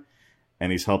side,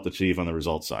 and he's helped achieve on the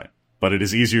results side. But it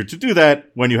is easier to do that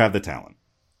when you have the talent.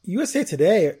 USA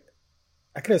Today,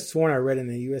 I could have sworn I read in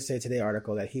the USA Today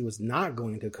article that he was not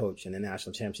going to coach in the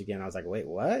national championship game. I was like, wait,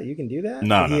 what? You can do that?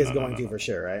 No, he is going to for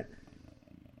sure, right?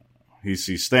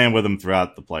 He's staying with them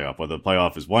throughout the playoff. Whether the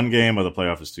playoff is one game or the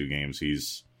playoff is 2 games,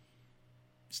 he's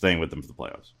staying with them for the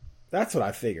playoffs. That's what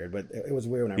I figured, but it was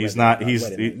weird when I read he's that.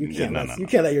 not. You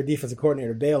can't let your defensive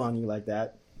coordinator bail on you like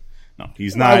that. No,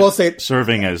 he's not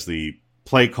serving as the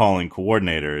play calling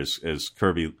coordinator as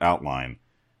Kirby outlined.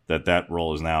 That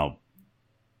role is now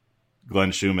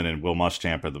Glenn Schumann and Will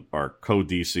Muschamp are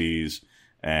co-DCs,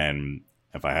 and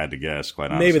if I had to guess,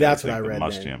 quite honestly, maybe that's what I read.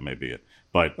 Muschamp may be it,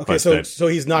 but okay. So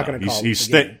he's not going to call. He's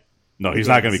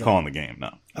not going to be calling the game.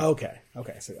 No. Okay.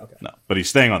 No, but he's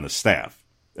staying on the staff.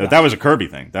 Right. That was a Kirby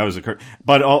thing.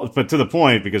 But to the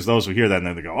point, because those who hear that and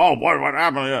then they go, "Oh boy, what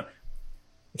happened?"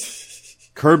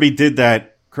 Kirby did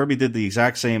that. Kirby did the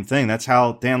exact same thing. That's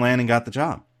how Dan Lanning got the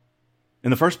job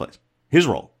in the first place. His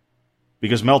role,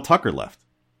 because Mel Tucker left.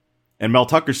 And Mel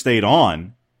Tucker stayed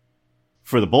on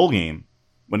for the bowl game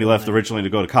when he left originally to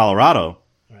go to Colorado.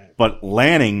 Right. But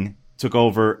Lanning took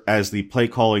over as the play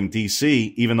calling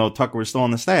DC, even though Tucker was still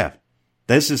on the staff.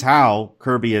 This is how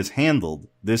Kirby has handled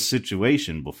this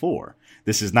situation before.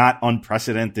 This is not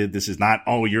unprecedented. This is not,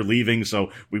 oh, you're leaving,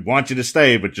 so we want you to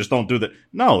stay, but just don't do that.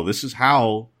 No, this is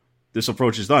how this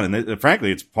approach is done. And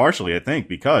frankly, it's partially, I think,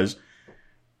 because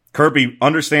Kirby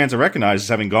understands and recognizes,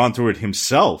 having gone through it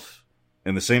himself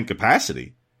in the same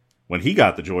capacity when he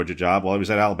got the Georgia job while he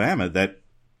was at Alabama, that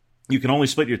you can only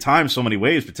split your time so many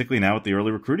ways, particularly now with the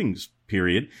early recruiting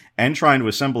period and trying to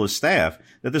assemble a staff,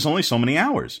 that there's only so many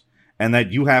hours, and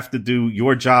that you have to do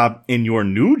your job in your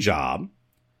new job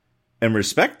and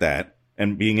respect that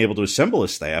and being able to assemble a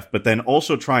staff, but then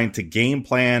also trying to game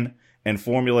plan and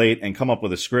formulate and come up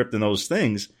with a script and those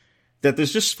things, that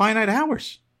there's just finite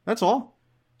hours. That's all.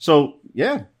 So,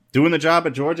 yeah, doing the job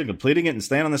at Georgia, completing it and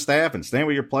staying on the staff and staying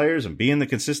with your players and being the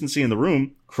consistency in the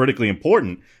room, critically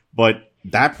important. But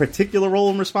that particular role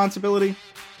and responsibility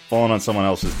falling on someone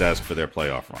else's desk for their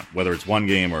playoff run, whether it's one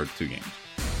game or 2 games.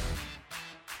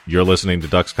 You're listening to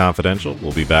Ducks Confidential.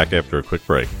 We'll be back after a quick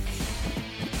break.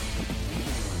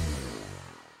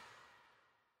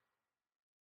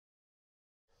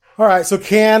 All right, so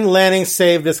can Lanning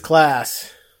save this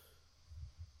class?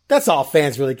 That's all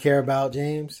fans really care about,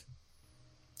 James.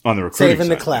 On the recruiting saving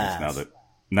side the class.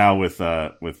 Now with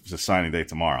the signing day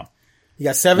tomorrow. You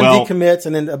got 7 decommits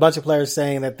and then a bunch of players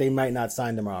saying that they might not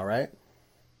sign tomorrow, right?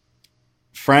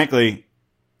 Frankly,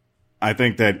 I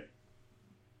think that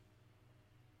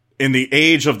in the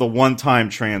age of the one-time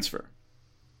transfer,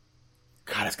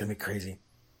 God, that's going to be crazy.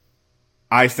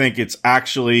 I think it's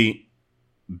actually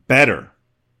better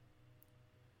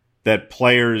that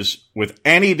players with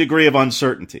any degree of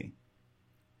uncertainty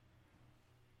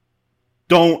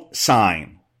don't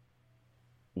sign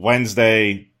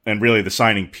Wednesday and really the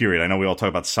signing period. I know we all talk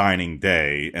about signing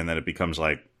day, and then it becomes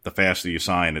like the faster you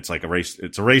sign, it's like a race.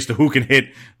 It's a race to who can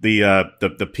hit the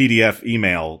PDF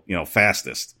email,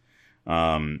 fastest,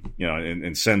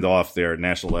 and send off their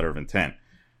national letter of intent.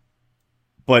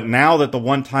 But now that the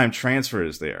one-time transfer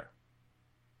is there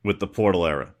with the portal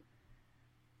era,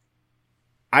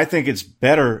 I think it's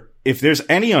better if there's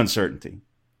any uncertainty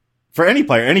for any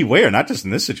player, anywhere, not just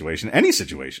in this situation, any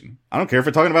situation. I don't care if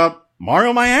we're talking about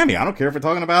Mario Miami. I don't care if we're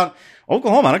talking about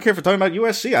Oklahoma. I don't care if we're talking about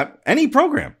USC. Any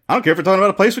program. I don't care if we're talking about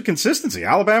a place with consistency,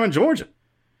 Alabama and Georgia.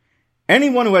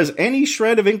 Anyone who has any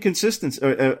shred of inconsistency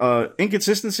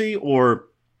or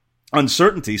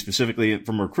uncertainty, specifically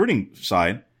from a recruiting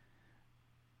side,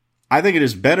 I think it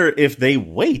is better if they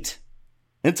wait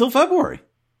until February.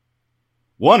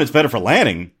 One, it's better for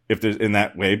Lanning if there's in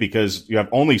that way because you have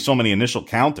only so many initial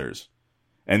counters.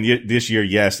 And this year,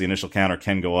 yes, the initial counter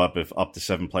can go up if up to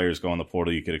 7 players go on the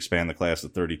portal. You could expand the class to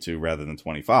 32 rather than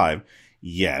 25.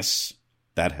 Yes,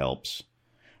 that helps.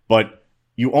 But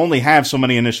you only have so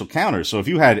many initial counters. So if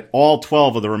you had all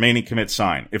 12 of the remaining commits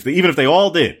signed, even if they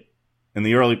all did in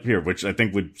the early period, which I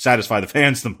think would satisfy the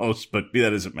fans the most, but be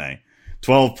that as it may,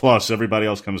 12 plus, everybody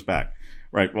else comes back.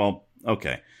 Right, well,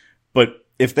 okay. But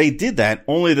if they did that,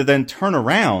 only to then turn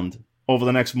around over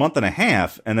the next month and a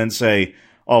half and then say,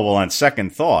 oh, well, on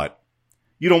second thought,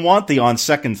 you don't want the on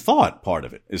second thought part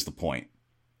of it is the point.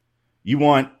 You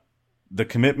want the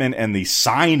commitment and the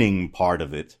signing part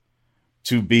of it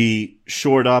to be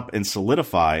shored up and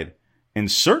solidified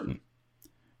and certain.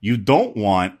 You don't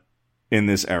want in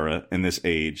this era, in this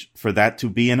age, for that to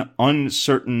be an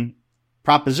uncertain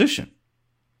proposition.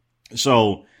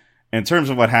 So in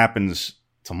terms of what happens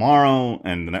tomorrow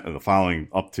and the following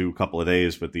up to a couple of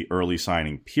days with the early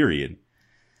signing period,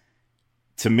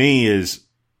 to me is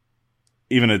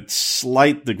even a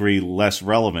slight degree less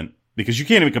relevant because you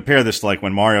can't even compare this to like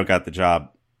when Mario got the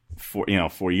job 5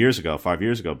 years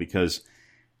ago, because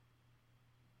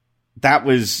that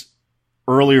was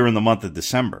earlier in the month of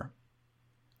December.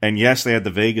 And yes, they had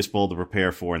the Vegas Bowl to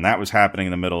prepare for, and that was happening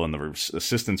in the middle, and the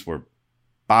assistants were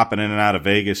bopping in and out of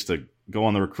Vegas to go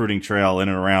on the recruiting trail in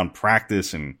and around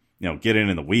practice and, get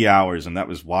in the wee hours, and that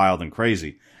was wild and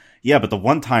crazy. Yeah, but the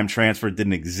one-time transfer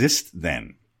didn't exist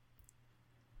then.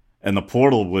 And the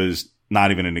portal was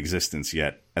not even in existence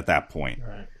yet at that point.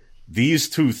 Right. These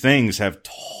two things have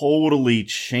totally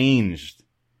changed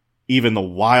even the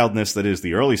wildness that is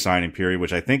the early signing period,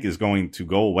 which I think is going to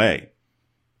go away.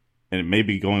 And it may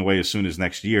be going away as soon as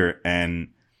next year, and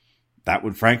that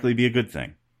would frankly be a good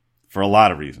thing for a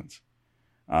lot of reasons.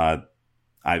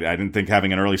 I didn't think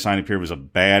having an early signing period was a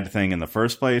bad thing in the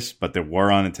first place, but there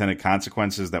were unintended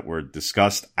consequences that were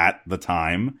discussed at the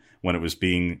time when it was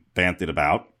being bandied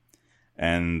about,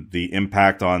 and the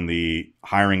impact on the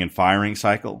hiring and firing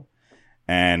cycle.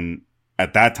 And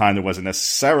at that time, there wasn't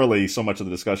necessarily so much of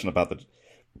the discussion about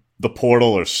the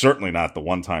portal, or certainly not the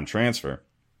one-time transfer,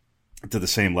 to the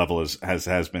same level as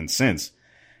has been since.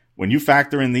 When you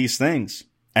factor in these things,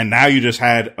 and now you just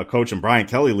had a coach and Brian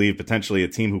Kelly leave potentially a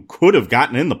team who could have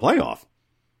gotten in the playoff.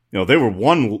 They were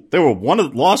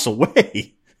one loss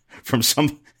away from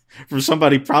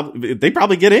somebody. They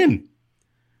probably get in.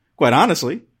 Quite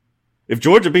honestly, if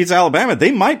Georgia beats Alabama,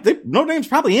 Notre Dame's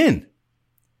probably in.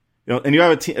 And you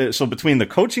have so between the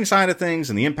coaching side of things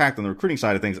and the impact on the recruiting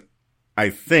side of things, I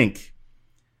think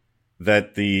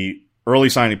that the early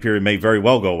signing period may very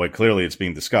well go away. Clearly, it's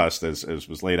being discussed, as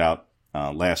was laid out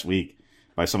last week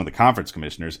by some of the conference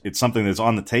commissioners. It's something that's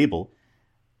on the table.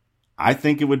 I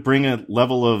think it would bring a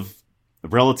level of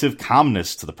relative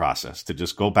calmness to the process to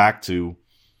just go back to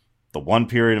the one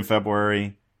period in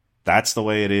February. That's the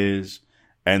way it is.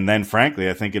 And then, frankly,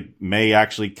 I think it may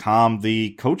actually calm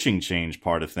the coaching change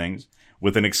part of things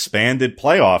with an expanded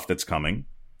playoff that's coming.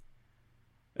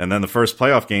 And then the first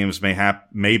playoff games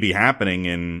may be happening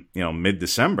in,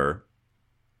 mid-December,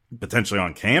 potentially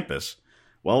on campus.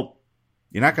 Well,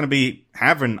 you're not going to be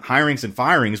having hirings and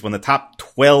firings when the top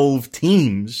 12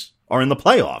 teams are in the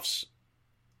playoffs.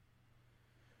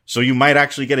 So you might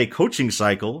actually get a coaching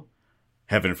cycle,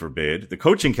 heaven forbid. The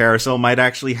coaching carousel might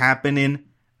actually happen in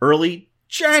early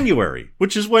January,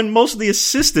 which is when most of the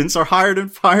assistants are hired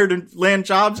and fired and land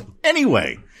jobs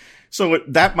anyway. So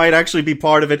that might actually be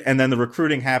part of it. And then the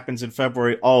recruiting happens in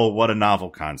February. Oh, what a novel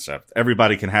concept.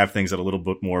 Everybody can have things at a little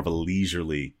bit more of a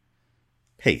leisurely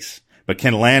pace. But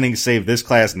can Lanning save this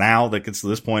class now that gets to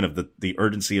this point of the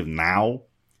urgency of now?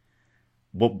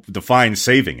 What defines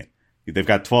saving it? They've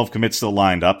got 12 commits still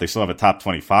lined up. They still have a top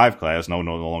 25 class, no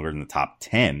longer in the top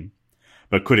 10.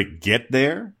 But could it get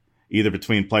there? Either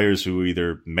between players who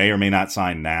either may or may not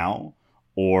sign now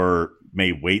or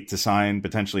may wait to sign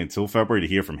potentially until February to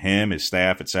hear from him, his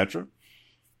staff, etc.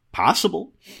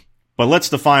 Possible. But let's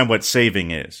define what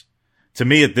saving is. To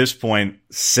me, at this point,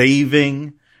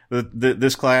 saving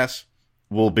this class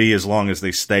will be as long as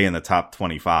they stay in the top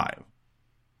 25.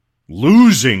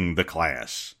 Losing the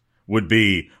class would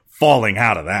be falling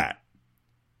out of that.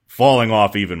 Falling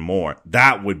off even more.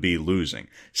 That would be losing.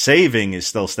 Saving is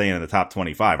still staying in the top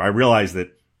 25. I realize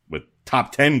that with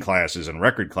top 10 classes and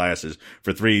record classes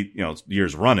for 3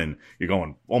 years running, you're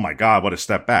going, oh my God, what a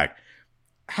step back.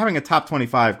 Having a top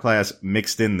 25 class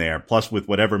mixed in there, plus with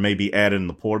whatever may be added in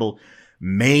the portal,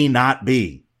 may not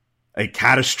be a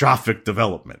catastrophic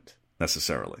development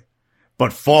necessarily.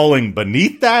 But falling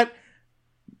beneath that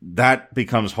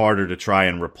becomes harder to try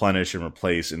and replenish and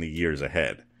replace in the years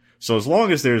ahead. So as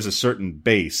long as there's a certain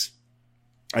base,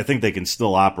 I think they can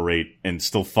still operate and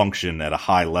still function at a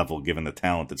high level given the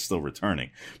talent that's still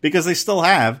returning. Because they still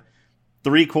have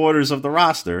 3/4 of the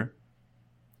roster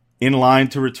in line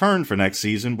to return for next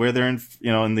season where they're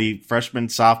in the freshman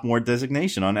sophomore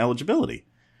designation on eligibility.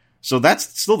 So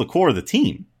that's still the core of the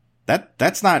team.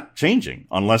 That's not changing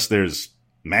unless there's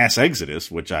mass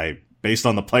exodus, which based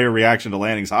on the player reaction to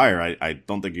Lanning's hire, I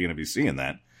don't think you're going to be seeing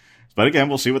that. But again,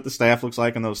 we'll see what the staff looks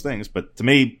like and those things. But to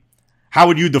me, how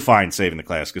would you define saving the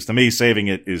class? Because to me, saving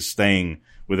it is staying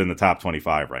within the top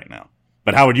 25 right now.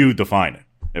 But how would you define it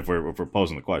if we're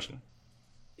posing the question?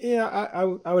 Yeah,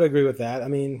 I would agree with that. I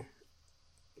mean,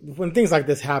 when things like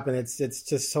this happen, it's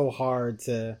just so hard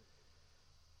to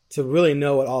really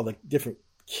know what all the different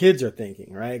kids are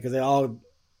thinking, right? Because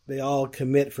they all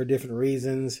commit for different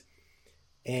reasons,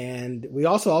 and we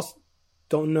also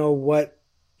don't know what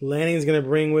Lanning's going to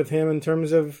bring with him in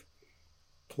terms of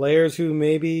players who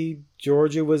maybe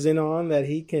Georgia was in on that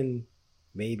he can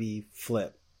maybe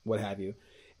flip, what have you.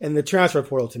 And the transfer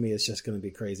portal to me is just going to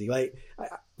be crazy. Like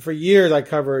for years, I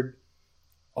covered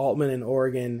Altman in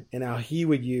Oregon and how he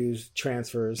would use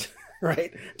transfers,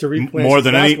 right, to replenish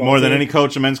more than any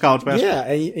coach in men's college basketball.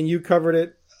 Yeah, and you covered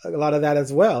it a lot of that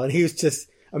as well. And he was just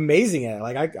amazing at it.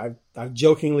 Like I've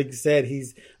jokingly said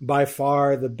he's by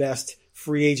far the best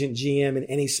free agent GM in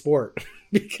any sport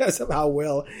because of how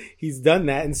well he's done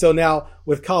that. And so now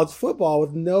with college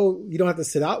football, you don't have to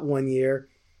sit out 1 year.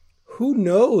 Who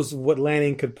knows what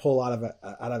Lanning could pull out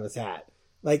of his hat?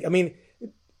 Like, I mean,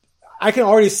 I can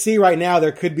already see right now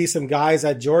there could be some guys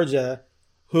at Georgia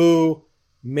who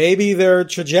maybe their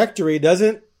trajectory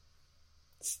doesn't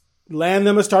land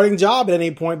them a starting job at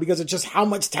any point because of just how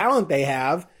much talent they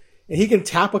have. And he can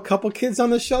tap a couple kids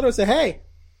on the shoulder and say, hey,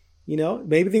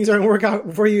 maybe things aren't work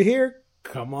out for you here.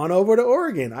 Come on over to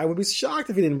Oregon. I would be shocked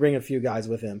if he didn't bring a few guys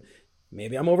with him.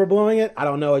 Maybe I'm overblowing it. I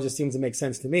don't know. It just seems to make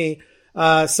sense to me.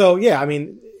 So yeah, I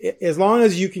mean, as long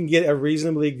as you can get a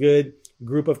reasonably good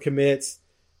group of commits,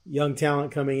 young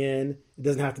talent coming in, it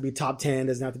doesn't have to be top 10,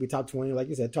 doesn't have to be top 20, like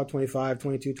you said, top 25,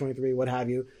 22, 23, what have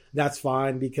you. That's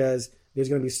fine because there's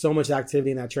going to be so much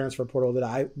activity in that transfer portal that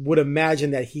I would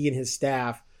imagine that he and his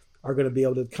staff are going to be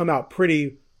able to come out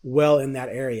pretty well in that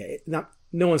area.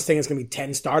 No one's saying it's going to be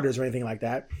 10 starters or anything like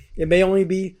that. It may only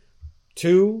be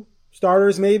 2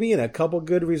 starters maybe and a couple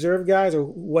good reserve guys or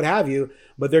what have you,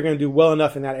 but they're going to do well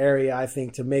enough in that area, I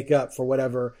think, to make up for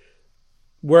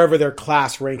wherever their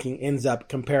class ranking ends up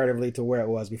comparatively to where it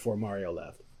was before Mario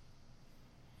left.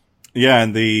 Yeah,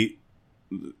 and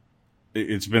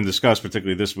it's been discussed,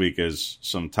 particularly this week, as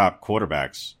some top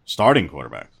quarterbacks, starting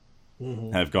quarterbacks,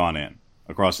 have gone in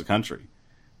across the country.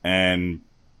 And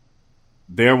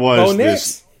there was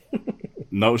this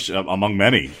notion among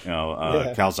many,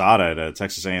 Calzada at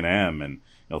Texas A&M, and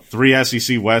 3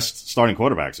 SEC West starting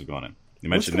quarterbacks have gone in. You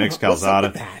mentioned Nix,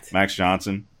 Calzada, Max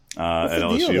Johnson at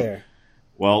LSU.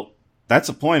 Well, that's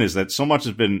the point, is that so much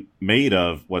has been made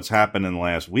of what's happened in the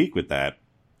last week with that.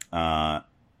 And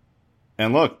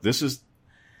look, this is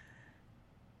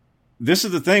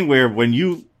the thing where when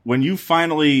you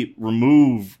finally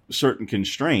remove certain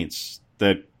constraints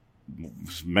that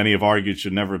many have argued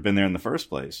should never have been there in the first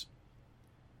place,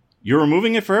 you're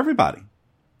removing it for everybody.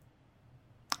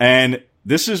 And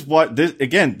this is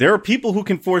again, there are people who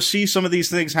can foresee some of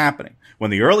these things happening. When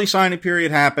the early signing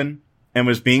period happened and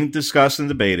was being discussed and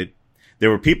debated, there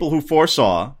were people who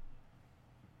foresaw,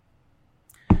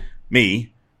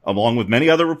 me, along with many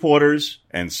other reporters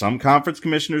and some conference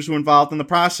commissioners who were involved in the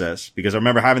process, because I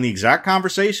remember having the exact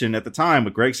conversation at the time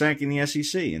with Greg Sankey in the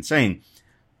SEC and saying,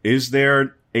 is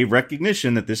there a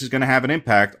recognition that this is going to have an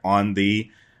impact on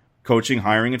the coaching,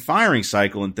 hiring, and firing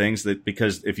cycle and things, that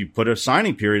because if you put a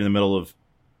signing period in the middle of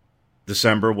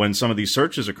December when some of these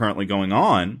searches are currently going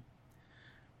on,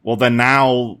 well, then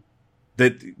now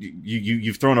that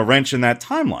you've thrown a wrench in that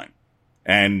timeline.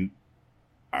 And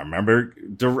I remember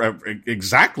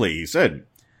exactly, he said,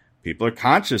 people are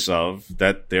conscious of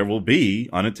that there will be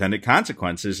unintended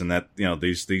consequences, and that,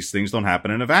 these things don't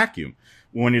happen in a vacuum.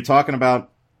 When you're talking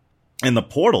about in the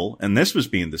portal, and this was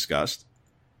being discussed,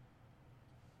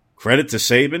 credit to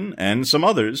Saban and some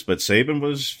others, but Saban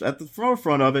was at the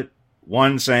forefront of it.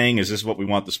 One saying, is this what we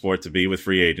want the sport to be with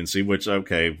free agency? Which,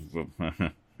 okay.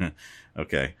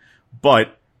 Okay.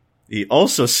 But he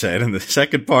also said, in the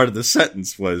second part of the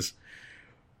sentence was,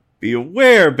 be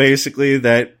aware, basically,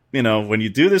 that, when you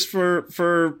do this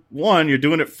for one, you're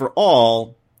doing it for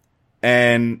all.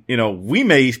 And, we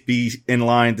may be in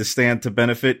line to stand to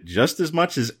benefit just as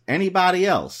much as anybody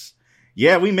else.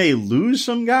 Yeah, we may lose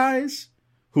some guys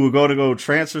who are going to go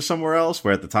transfer somewhere else,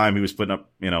 where at the time he was putting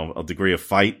up, a degree of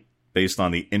fight based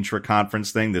on the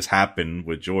intra-conference thing. This happened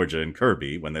with Georgia and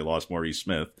Kirby when they lost Maurice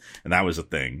Smith, and that was a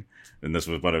thing. And this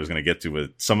was what I was going to get to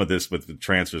with some of this with the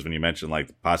transfers, when you mentioned like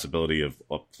the possibility of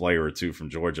a player or two from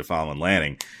Georgia following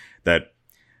Lanning, that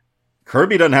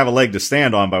Kirby doesn't have a leg to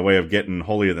stand on by way of getting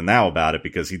holier than thou about it,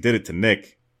 because he did it to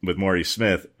Nick with Maurice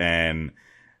Smith, and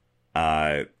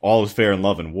all is fair in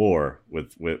love and war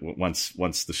with once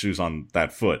the shoe's on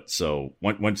that foot. So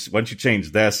once you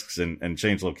change desks and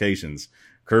change locations,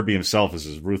 Kirby himself is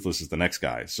as ruthless as the next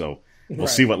guy. So we'll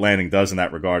see what Lanning does in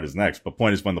that regard is next. But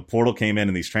point is, when the portal came in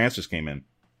and these transfers came in,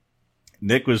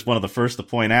 Nick was one of the first to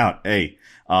point out, hey,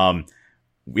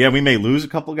 we may lose a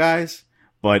couple guys,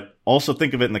 but also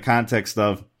think of it in the context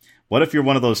of, what if you're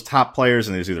one of those top players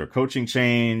and there's either a coaching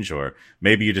change, or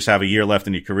maybe you just have a year left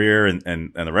in your career and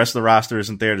the rest of the roster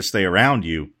isn't there to stay around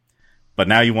you, but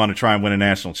now you want to try and win a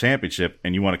national championship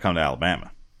and you want to come to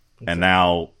Alabama. And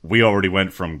now we already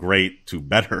went from great to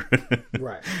better.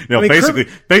 Right.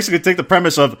 Basically take the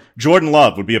premise of Jordan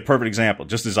Love would be a perfect example,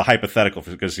 just as a hypothetical,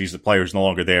 because he's the player who's no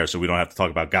longer there. So we don't have to talk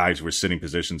about guys who are sitting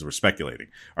positions, we're speculating.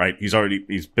 All right. He's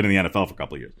been in the NFL for a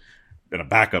couple of years in a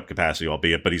backup capacity,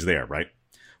 albeit, but he's there. Right.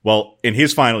 Well, in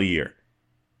his final year,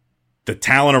 the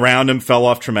talent around him fell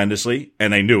off tremendously,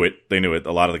 and they knew it.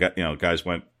 A lot of the guys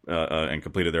went, and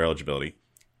completed their eligibility,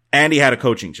 and he had a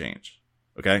coaching change.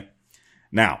 Okay.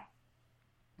 Now,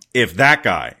 if that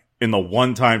guy in the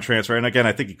one-time transfer, and again,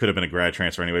 I think he could have been a grad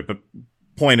transfer anyway, but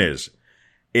point is,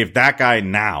 if that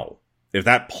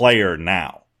player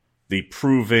now, the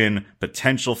proven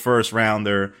potential first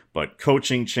rounder, but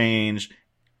coaching change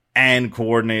and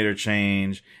coordinator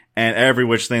change and every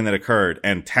which thing that occurred,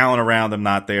 and talent around him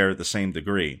not there at the same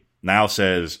degree, now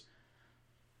says,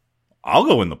 I'll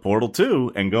go in the portal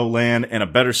too and go land in a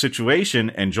better situation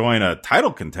and join a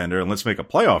title contender, and let's make a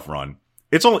playoff run.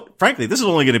 This is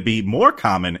only going to be more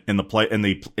common in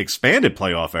the expanded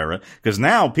playoff era, because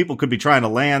now people could be trying to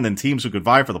land in teams who could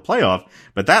vie for the playoff,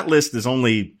 but that list is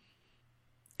only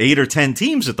 8 or 10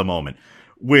 teams at the moment.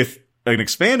 With an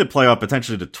expanded playoff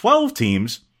potentially to 12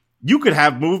 teams, you could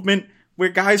have movement where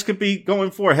guys could be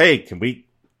going for, hey, can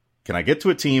I get to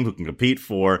a team who can compete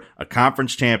for a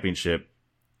conference championship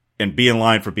and be in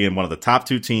line for being one of the top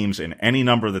 2 teams in any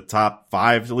number of the top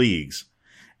 5 leagues?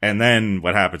 And then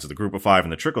what happens to the group of 5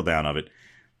 and the trickle down of it?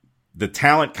 The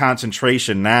talent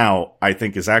concentration now, I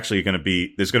think, is actually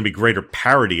there's going to be greater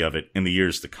parity of it in the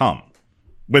years to come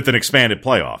with an expanded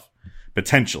playoff,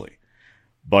 potentially.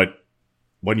 But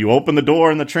when you open the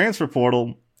door in the transfer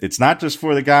portal It's not just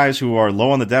for the guys who are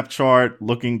low on the depth chart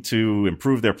looking to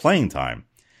improve their playing time.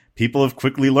 People have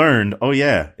quickly learned, oh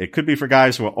yeah, it could be for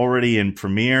guys who are already in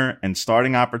premier and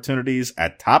starting opportunities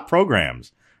at top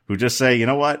programs who just say, you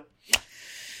know what?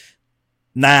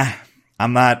 Nah,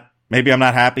 maybe I'm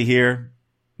not happy here.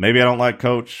 Maybe I don't like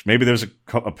coach. Maybe there's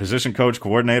a position coach,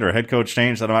 coordinator, or head coach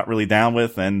change that I'm not really down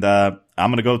with, and I'm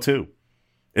going to go too.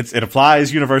 It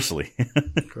applies universally.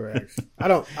 Correct. I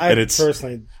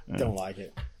personally don't like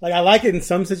it. Like, I like it in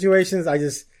some situations.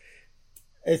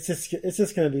 It's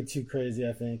just going to be too crazy,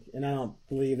 I think. And I don't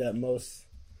believe that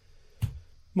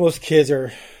most kids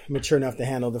are mature enough to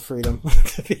handle the freedom,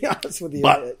 to be honest with you.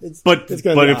 But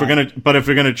if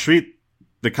we're going to treat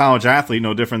the college athlete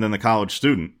no different than the college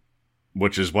student,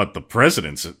 which is what the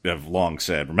presidents have long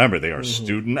said. Remember, they are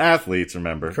student athletes,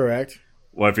 remember? Correct.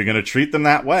 Well, if you're going to treat them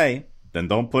that way, then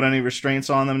don't put any restraints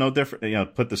on them, no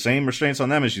different. Put the same restraints on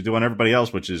them as you do on everybody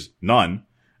else, which is none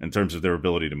in terms of their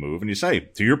ability to move. And you say,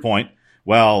 to your point,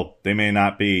 well, they may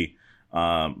not be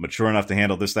mature enough to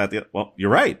handle this, that, the other. Well,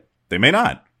 you're right. They may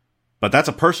not. But that's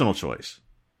a personal choice.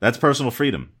 That's personal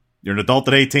freedom. You're an adult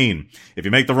at 18. If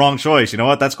you make the wrong choice, you know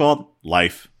what that's called?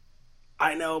 Life.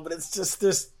 I know, but it's just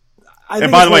this. And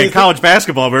by the way, in college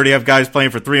basketball, we already have guys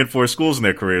playing for 3 and 4 schools in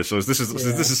their careers. So this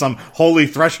is some holy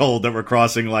threshold that we're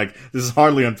crossing. Like, this is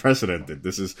hardly unprecedented.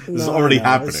 This is already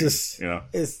happening. It's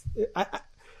just,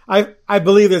 I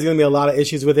believe there's going to be a lot of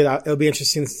issues with it. It'll be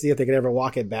interesting to see if they can ever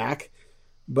walk it back.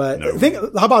 But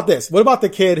how about this? What about the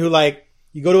kid who, like,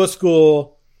 you go to a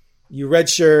school, you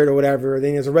redshirt or whatever,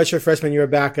 then as a redshirt freshman, you're a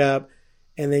backup,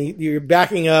 and then you're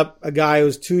backing up a guy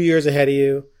who's 2 years ahead of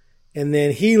you. And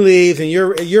then he leaves, and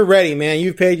you're ready, man.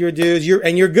 You've paid your dues,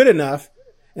 you're good enough.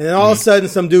 And then all of a sudden,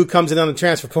 some dude comes in on the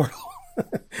transfer portal,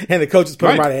 and the coach is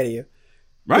putting him right ahead of you.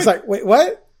 Right? It's like, wait,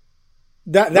 what?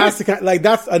 That's the kind, like,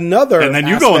 that's another. And then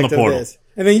you go in the portal,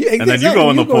 and then you go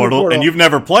in the portal, and you've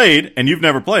never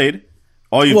played.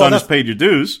 All you've done is paid your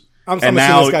dues, and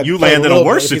now you land in a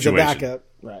worse situation. Backup.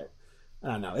 Right? I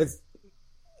don't know.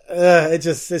 It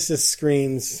just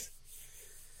screams.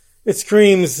 It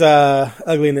screams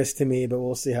ugliness to me, but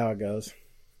we'll see how it goes.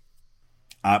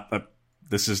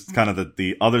 This is kind of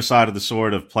the other side of the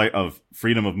sword of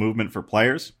freedom of movement for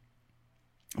players,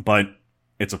 but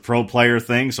it's a pro player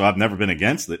thing, so I've never been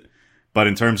against it. But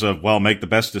in terms of, well, make the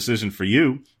best decision for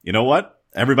you, you know what?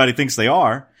 Everybody thinks they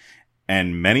are,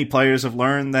 and many players have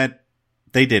learned that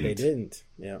they didn't. They didn't,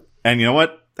 yeah. And you know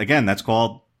what? Again, that's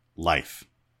called life.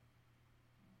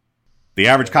 The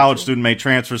average college student may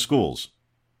transfer schools.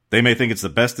 They may think it's the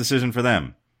best decision for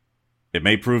them. It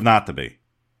may prove not to be.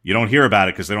 You don't hear about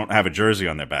it because they don't have a jersey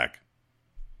on their back.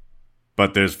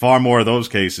 But there's far more of those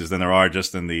cases than there are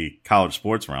just in the college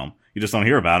sports realm. You just don't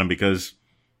hear about them because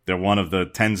they're one of the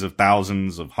tens of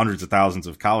thousands of hundreds of thousands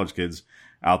of college kids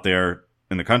out there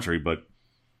in the country, but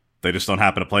they just don't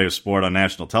happen to play a sport on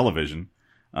national television,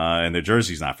 and their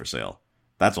jersey's not for sale.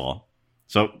 That's all.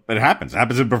 So it happens. It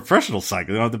happens in professional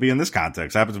cycle. You don't have to be in this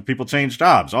context. It happens when people change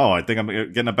jobs. Oh, I think I'm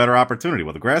getting a better opportunity.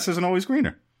 Well, the grass isn't always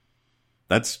greener.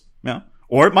 That's,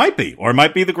 or it might be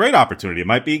the great opportunity. It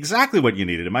might be exactly what you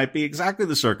needed. It might be exactly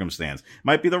the circumstance. It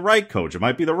might be the right coach. It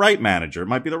might be the right manager. It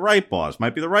might be the right boss. It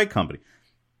might be the right company.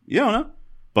 You don't know.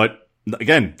 But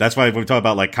again, that's why when we talk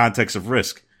about like context of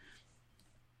risk,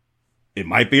 it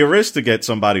might be a risk to get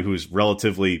somebody who's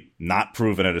relatively not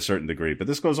proven at a certain degree. But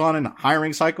this goes on in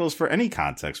hiring cycles for any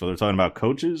context, whether we're talking about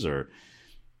coaches or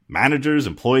managers,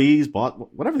 employees,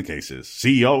 whatever the case is,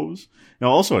 CEOs,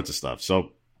 all sorts of stuff.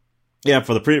 So, yeah,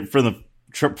 for the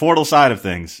portal side of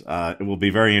things, it will be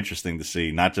very interesting to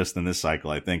see, not just in this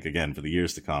cycle, I think, again, for the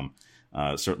years to come,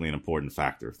 certainly an important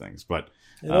factor of things. But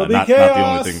not the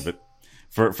only thing,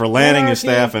 but for Lanning, his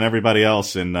staff, and everybody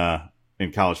else in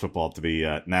college football to be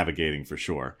navigating for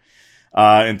sure.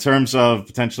 In terms of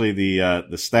potentially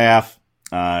the staff,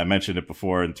 I mentioned it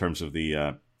before in terms of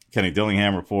the Kenny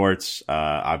Dillingham reports.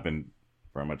 I've been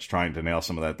very much trying to nail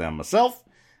some of that down myself.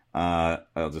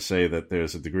 I'll just say that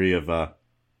there's a degree of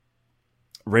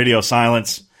radio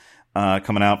silence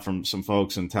coming out from some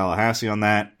folks in Tallahassee on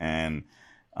that, and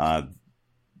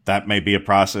that may be a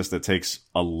process that takes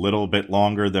a little bit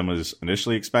longer than was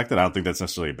initially expected. I don't think that's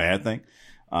necessarily a bad thing.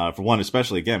 For one,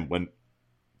 especially, again,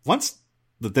 once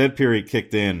the dead period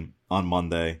kicked in on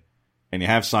Monday and you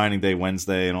have signing day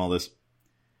Wednesday and all this,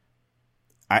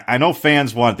 I know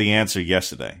fans want the answer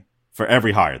yesterday for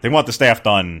every hire. They want the staff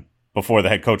done before the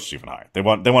head coach is even hired. They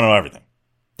want to know everything.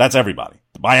 That's everybody.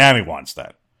 Miami wants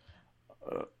that.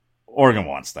 Oregon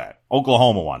wants that.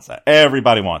 Oklahoma wants that.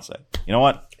 Everybody wants that. You know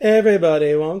what?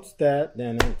 Everybody wants that.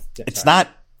 Then it's not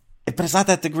But it's not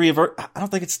that degree of, I don't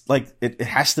think it's like, it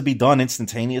has to be done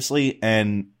instantaneously.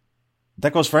 And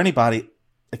that goes for anybody.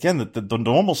 Again, the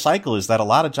normal cycle is that a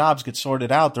lot of jobs get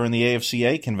sorted out during the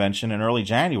AFCA convention in early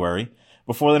January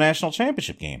before the national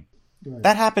championship game. Right.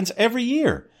 That happens every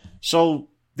year. So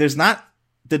there's not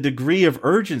the degree of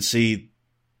urgency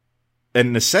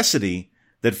and necessity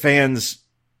that fans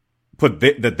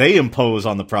that they impose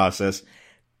on the process.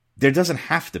 There doesn't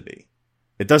have to be.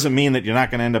 It doesn't mean that you're not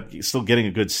going to end up still getting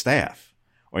a good staff,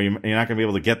 or you're not going to be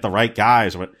able to get the right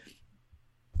guys. Or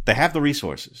they have the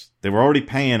resources. They were already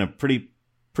paying a pretty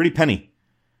penny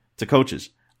to coaches.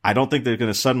 I don't think they're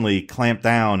going to suddenly clamp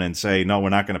down and say, no, we're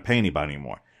not going to pay anybody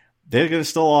anymore. They're going to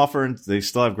still offer, and they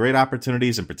still have great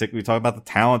opportunities, and particularly talk about the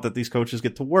talent that these coaches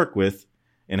get to work with,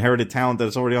 inherited talent that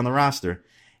is already on the roster.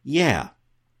 Yeah,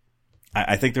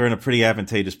 I think they're in a pretty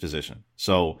advantageous position.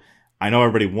 So I know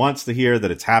everybody wants to hear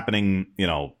that it's happening,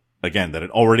 again, that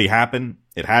it already happened.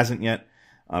 It hasn't yet.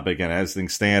 But again, as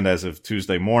things stand as of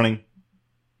Tuesday morning,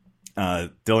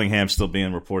 Dillingham still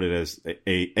being reported as a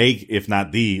if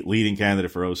not the leading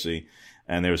candidate for OC.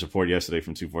 And there was a report yesterday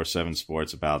from 247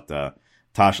 Sports about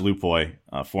Tosh Lupoy,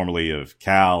 formerly of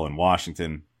Cal and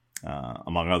Washington,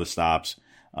 among other stops,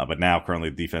 but now currently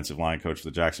the defensive line coach for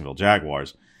the Jacksonville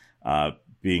Jaguars,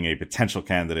 being a potential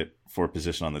candidate for a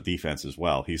position on the defense as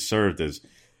well. He's served as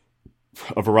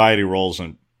a variety of roles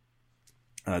in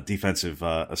defensive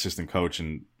assistant coach,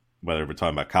 and whether we're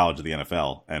talking about college or the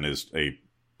NFL, and is a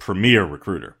premier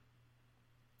recruiter.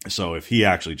 So if he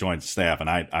actually joins the staff, and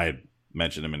I had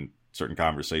mentioned him in certain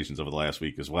conversations over the last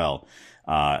week as well,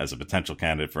 as a potential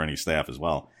candidate for any staff as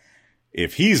well.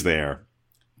 If he's there,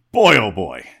 boy, oh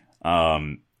boy.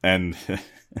 And you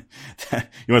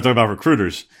want to talk about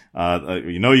recruiters.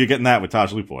 You're getting that with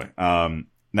Tosh Lupoy.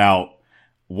 Now,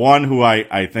 one who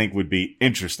I think would be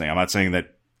interesting, I'm not saying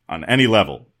that on any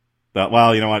level, but,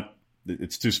 well, you know what?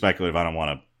 It's too speculative. I don't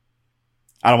want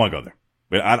to go there.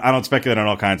 But I don't speculate on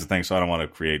all kinds of things, so I don't want to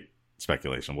create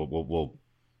speculation. We'll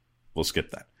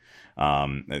skip that.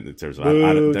 In terms of, it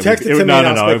would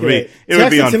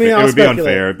be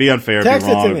unfair. It'd be unfair. It'd be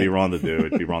wrong. It'd be wrong to do.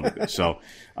 It'd be wrong to do. So,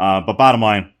 but bottom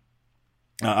line,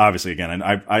 obviously, again, and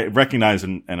I recognize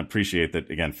and appreciate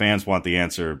that, again, fans want the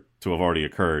answer to have already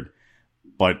occurred,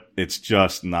 but it's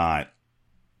just not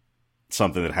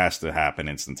something that has to happen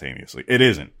instantaneously. It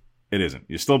isn't.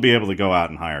 You'll still be able to go out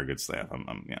and hire a good staff.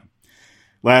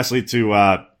 Lastly,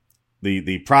 to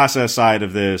the process side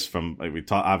of this, from we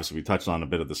touched on a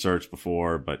bit of the search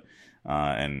before, but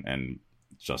and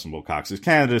Justin Wilcox's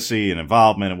candidacy and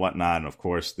involvement and whatnot, and of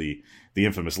course the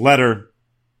infamous letter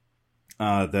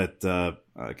that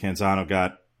Canzano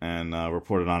got and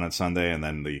reported on Sunday, and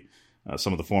then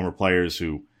some of the former players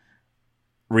who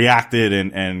reacted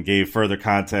and gave further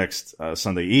context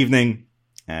Sunday evening,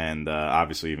 and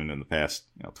obviously even in the past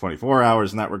 24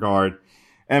 hours in that regard.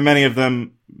 And many, if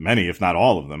not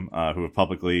all of them, who have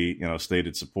publicly,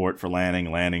 stated support for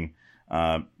Lanning. Lanning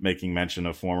making mention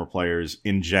of former players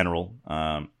in general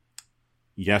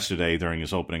yesterday during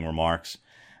his opening remarks.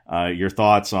 Your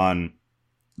thoughts on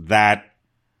that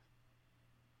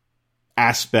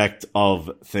aspect of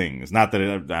things? Not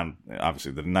that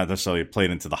obviously that not necessarily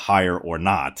played into the hire or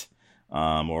not,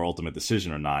 or ultimate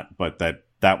decision or not, but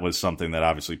that was something that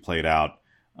obviously played out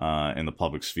in the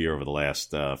public sphere over the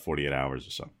last 48 hours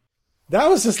or so. That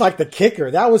was just like the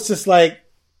kicker. That was just like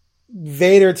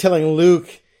Vader telling Luke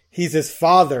he's his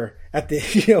father at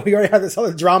the, we already had this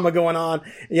other drama going on.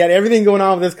 You had everything going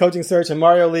on with this coaching search and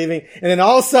Mario leaving. And then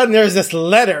all of a sudden there's this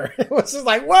letter. It was just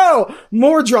like, whoa,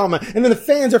 more drama. And then the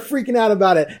fans are freaking out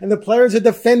about it and the players are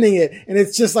defending it. And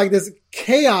it's just like this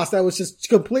chaos that was just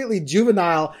completely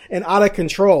juvenile and out of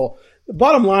control. The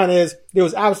bottom line is there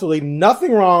was absolutely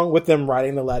nothing wrong with them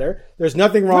writing the letter. There's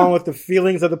nothing wrong with the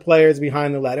feelings of the players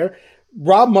behind the letter.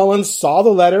 Rob Mullins saw the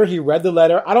letter. He read the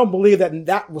letter. I don't believe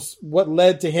that was what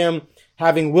led to him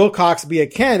having Wilcox be a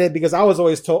candidate, because I was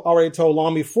already told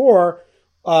long before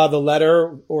the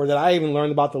letter, or that I even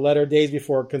learned about the letter days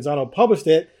before Canzano published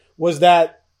it, was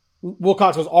that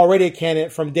Wilcox was already a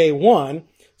candidate from day one.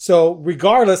 So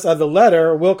regardless of the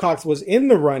letter, Wilcox was in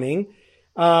the running.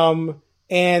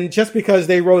 And just because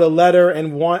they wrote a letter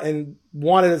and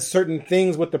wanted certain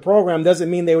things with the program doesn't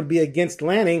mean they would be against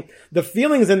Lanning. The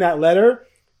feelings in that letter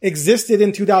existed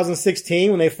in 2016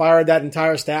 when they fired that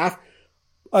entire staff,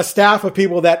 a staff of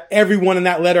people that everyone in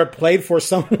that letter played for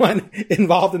someone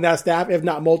involved in that staff, if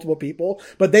not multiple people.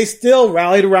 But they still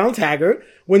rallied around Taggart.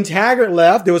 When Taggart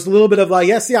left, there was a little bit of like,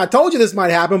 yes, see, I told you this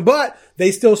might happen, but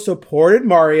they still supported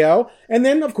Mario. And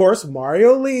then, of course,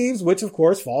 Mario leaves, which, of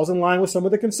course, falls in line with some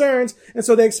of the concerns. And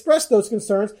so they expressed those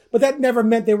concerns, but that never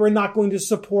meant they were not going to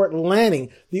support Lanning.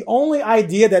 The only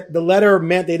idea that the letter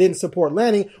meant they didn't support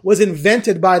Lanning was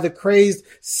invented by the crazed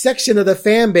section of the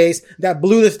fan base that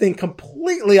blew this thing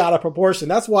completely out of proportion.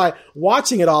 That's why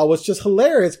watching it all was just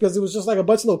hilarious, because it was just like a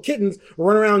bunch of little kittens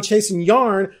running around chasing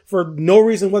yarn for no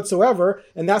reason whatsoever.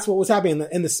 And that's what was happening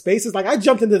in the spaces. Like, I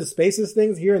jumped into the spaces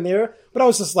things here and there, but I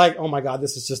was just like, oh my God,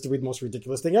 this is just the most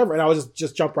ridiculous thing ever. And I was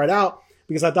just jump right out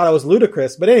because I thought it was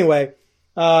ludicrous. But anyway,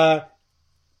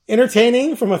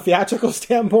 entertaining from a theatrical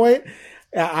standpoint.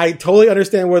 I totally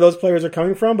understand where those players are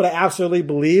coming from, but I absolutely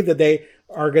believe that they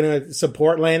are going to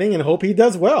support Lanning and hope he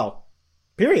does well.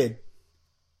 Period.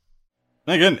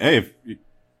 Again, hey,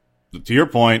 to your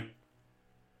point,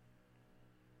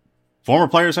 former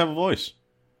players have a voice.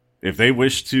 If they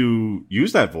wish to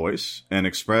use that voice and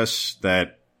express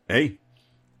that, hey,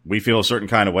 we feel a certain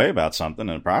kind of way about something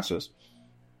in the process,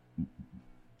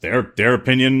 their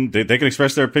opinion, they can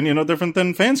express their opinion no different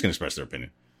than fans can express their opinion.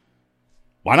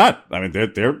 Why not? I mean,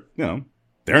 they're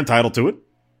entitled to it.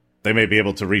 They may be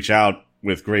able to reach out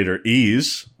with greater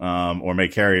ease, or may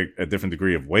carry a different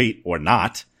degree of weight or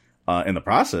not, in the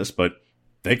process, but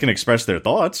they can express their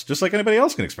thoughts just like anybody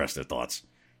else can express their thoughts.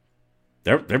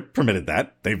 They're permitted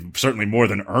that. They've certainly more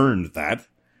than earned that,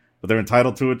 but they're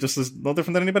entitled to it just as no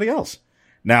different than anybody else.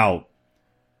 Now,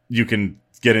 you can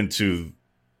get into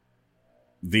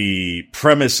the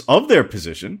premise of their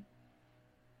position,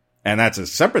 and that's a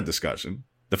separate discussion.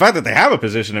 The fact that they have a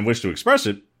position and wish to express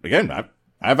it, again,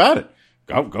 I've had it.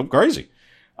 Go crazy.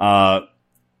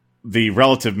 The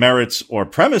relative merits or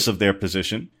premise of their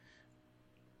position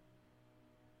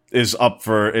is a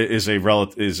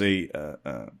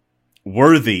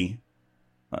worthy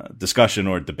discussion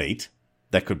or debate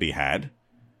that could be had.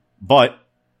 But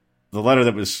the letter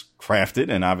that was crafted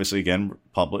and obviously, again,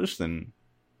 published and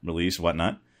released,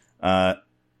 whatnot,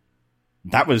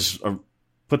 that was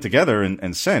put together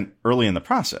and sent early in the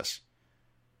process.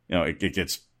 You know, it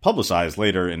gets publicized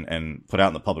later and put out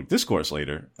in the public discourse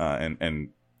later, and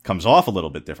comes off a little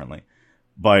bit differently.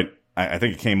 But I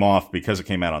think it came off because it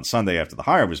came out on Sunday after the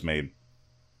hire was made.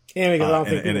 And because I don't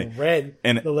think people read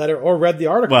the letter or read the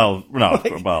article. Well, no,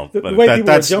 the way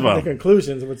people were jumping to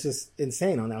conclusions was just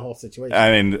insane on that whole situation.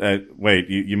 I mean, wait,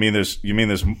 you mean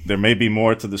there may be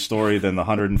more to the story than the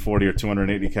 140 or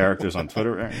 280 characters on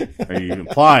Twitter? Are you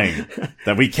implying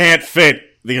that we can't fit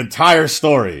the entire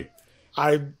story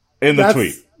in the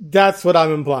tweet? That's what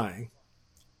I'm implying.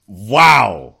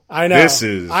 Wow, I know.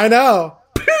 I know,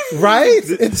 right?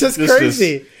 It's just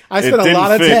crazy. I spent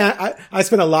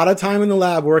a lot of time in the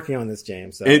lab working on this,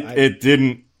 James. So it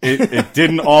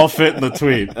didn't all fit in the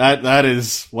tweet. That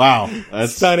is wow.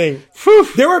 That's stunning.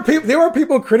 There were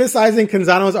people criticizing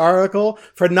Canzano's article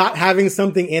for not having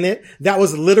something in it that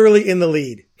was literally in the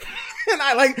lead. And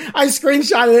I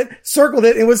screenshotted it, circled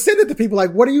it, and was sent it to people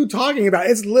like, what are you talking about?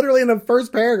 It's literally in the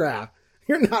first paragraph.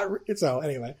 You're not, so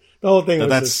anyway, the whole thing was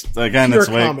just again, pure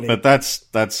comedy. But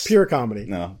that's pure comedy.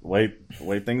 No, the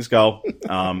way things go.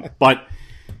 But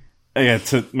again,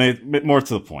 more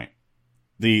to the point,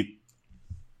 the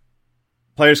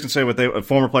players can say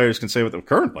former players can say the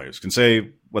current players can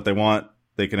say what they want.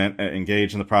 They can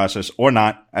engage in the process or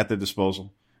not at their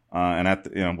disposal, and at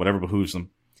whatever behooves them.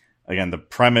 Again, the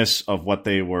premise of what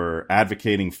they were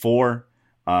advocating for.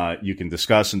 You can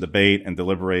discuss and debate and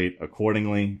deliberate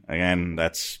accordingly. Again,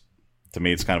 to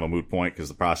me, it's kind of a moot point because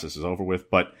the process is over with.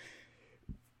 But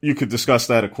you could discuss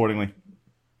that accordingly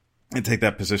and take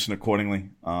that position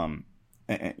accordingly.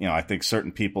 I think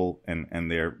certain people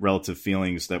and their relative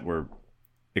feelings that were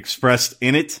expressed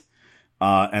in it,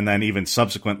 and then even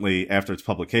subsequently after its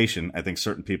publication, I think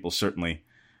certain people certainly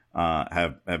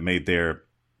have made their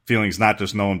feelings not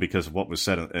just known because of what was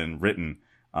said and written,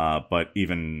 but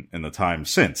even in the time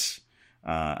since.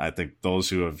 I think those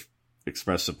who have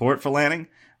expressed support for Lanning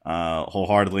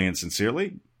wholeheartedly and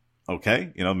sincerely,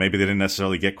 okay, maybe they didn't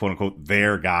necessarily get quote unquote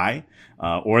their guy,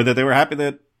 or that they were happy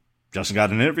that Justin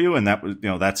got an interview and that was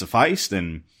that sufficed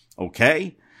and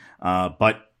okay,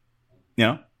 but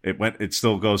it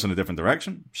still goes in a different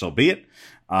direction, so be it.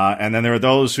 And then there are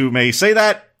those who may say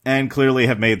that and clearly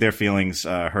have made their feelings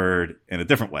heard in a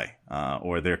different way,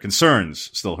 or their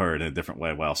concerns still heard in a different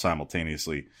way while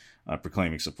simultaneously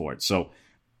proclaiming support. So,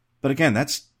 but again,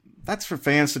 that's for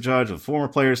fans to judge, or former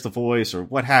players to voice, or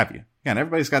what have you. Again,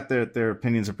 everybody's got their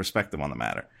opinions and perspective on the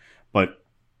matter. But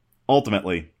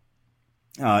ultimately,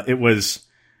 it was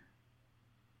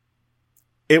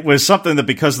something that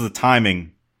because of the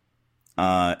timing,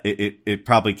 it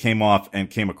probably came off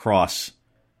and came across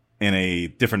in a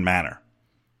different manner.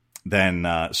 than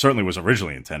certainly was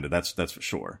originally intended. That's for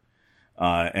sure.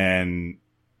 And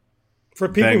for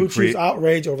people who choose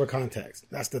outrage over context,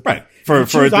 that's the thing. Right.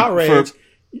 For outrage,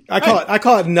 I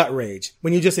call it nut rage.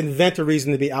 When you just invent a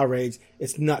reason to be outraged,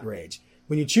 it's nut rage.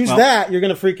 When you choose that, you're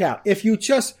going to freak out. If you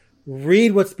just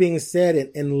read what's being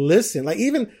said and listen, like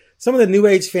even some of the new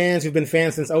age fans who've been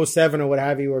fans since 07 or what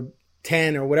have you, or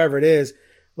 10 or whatever it is,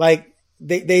 like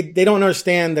they don't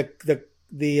understand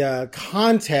the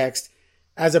context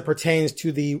as it pertains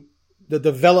to the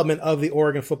development of the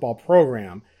Oregon football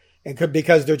program, and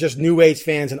because they're just new age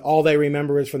fans and all they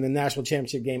remember is from the national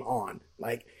championship game on,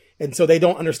 and so they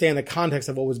don't understand the context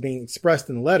of what was being expressed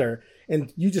in the letter.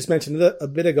 And you just mentioned a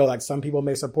bit ago, like some people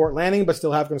may support Lanning but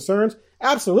still have concerns.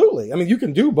 Absolutely. I mean, you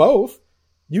can do both.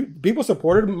 People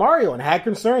supported Mario and had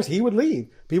concerns he would leave.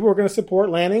 People were going to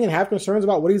support Lanning and have concerns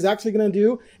about what he's actually going to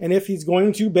do and if he's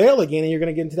going to bail again, and you're going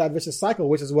to get into that vicious cycle,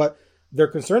 which is what they're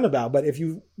concerned about. But if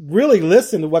you really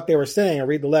listen to what they were saying and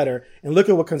read the letter and look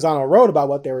at what Canzano wrote about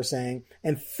what they were saying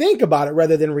and think about it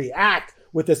rather than react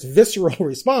with this visceral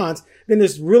response, then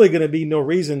there's really going to be no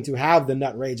reason to have the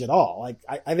nut rage at all. Like,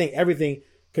 I think everything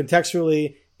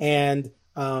contextually and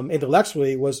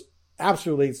intellectually was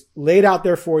absolutely laid out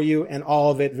there for you, and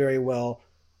all of it very well,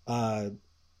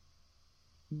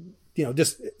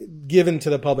 just given to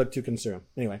the public to consume.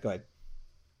 Anyway, go ahead.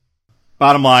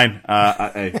 Bottom line,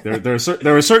 there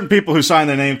were certain people who signed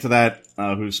their name to that,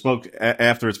 who spoke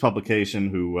after its publication,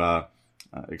 who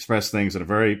expressed things in a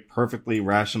very perfectly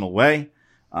rational way.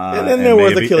 And then there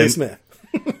was Achilles Smith.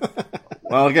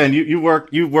 Well, again, you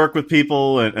work with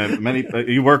people and many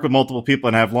you work with multiple people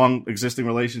and have long existing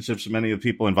relationships with many of the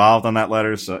people involved on that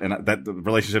letter. So, and that the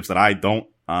relationships that I don't,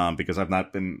 because I've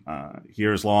not been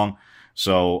here as long.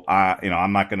 So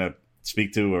I'm not going to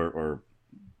speak to or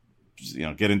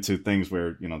get into things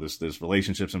where there's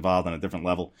relationships involved on a different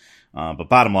level. But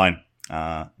bottom line,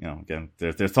 again,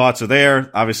 their thoughts are there.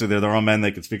 Obviously, they're their own men;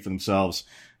 they can speak for themselves.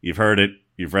 You've heard it,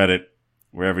 you've read it.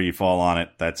 Wherever you fall on it,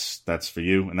 that's for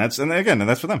you, and that's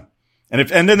for them.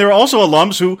 And then there are also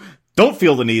alums who don't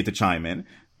feel the need to chime in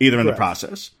either in the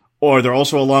process, or there are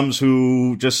also alums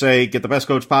who just say, get the best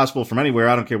coach possible from anywhere.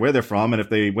 I don't care where they're from. And if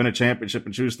they win a championship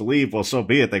and choose to leave, well, so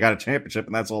be it. They got a championship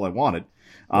and that's all I wanted.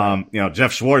 Right.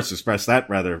 Jeff Schwartz expressed that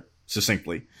rather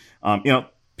succinctly.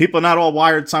 People are not all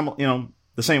wired the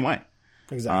same way.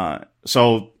 Exactly.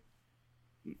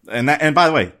 And by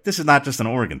the way, this is not just an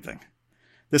Oregon thing.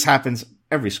 This happens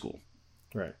every school.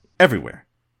 Right. Everywhere.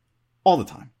 All the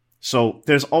time. So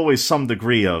there's always some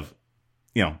degree of,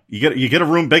 you get a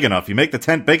room big enough, you make the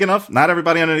tent big enough, not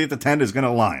everybody underneath the tent is going to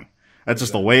align. That's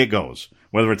just the way it goes.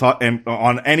 Whether we're talking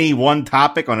on any one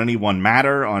topic, on any one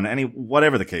matter, on any,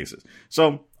 whatever the case is.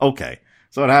 So, okay.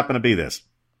 So it happened to be this.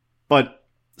 But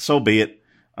so be it.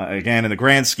 Again, in the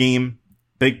grand scheme,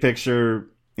 big picture,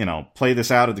 play this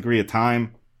out a degree of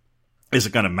time. Is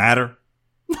it going to matter?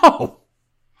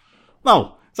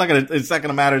 No, it's not going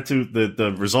to matter to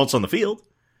the results on the field.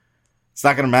 It's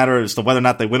not going to matter as to whether or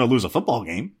not they win or lose a football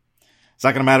game. It's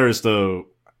not going to matter as to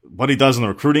what he does in the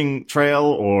recruiting trail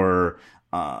or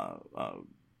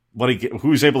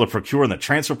who he's able to procure in the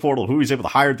transfer portal, who he's able to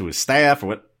hire to his staff, or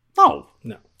what. No,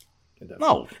 it doesn't.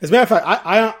 No. As a matter of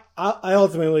fact, I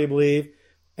ultimately believe,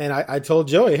 and I told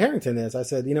Joey Harrington this. I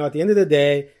said, at the end of the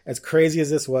day, as crazy as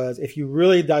this was, if you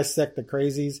really dissect the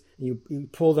crazies and you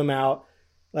pull them out,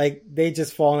 like, they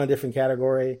just fall in a different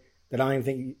category that I don't even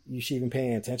think you should even pay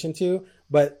any attention to.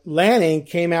 But Lanning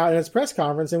came out in his press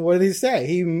conference, and what did he say?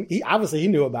 He obviously he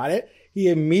knew about it. He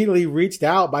immediately reached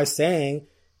out by saying,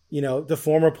 to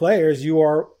former players,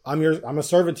 I'm a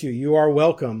servant to you. You are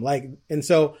welcome. And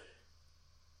so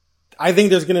I think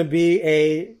there's going to be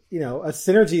a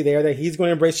synergy there that he's going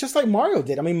to embrace, just like Mario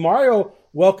did. I mean, Mario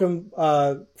welcomed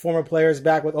former players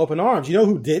back with open arms. You know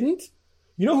who didn't?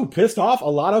 You know who pissed off a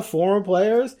lot of former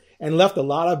players and left a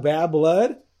lot of bad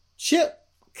blood? Chip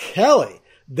Kelly.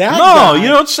 That guy you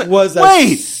don't say.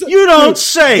 You don't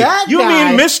say. You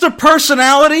mean Mr.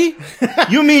 Personality?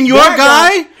 You mean your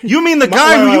guy? You mean the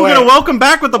guy who you were going to welcome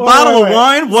back with a bottle of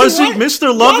wine? Was he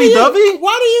Mr. Lovey-Dovey?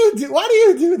 Why do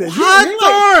you do this? Hot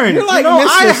darn!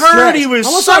 I heard he was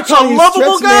such a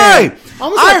lovable guy.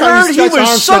 I heard he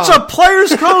was such a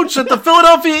player's coach at the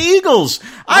Philadelphia Eagles.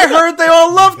 I heard they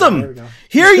all loved him.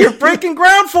 Here you're breaking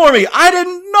ground for me. I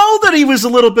didn't know that he was a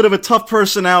little bit of a tough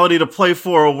personality to play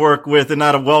for or work with and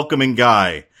not a welcoming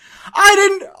guy.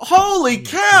 Holy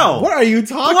cow. What are you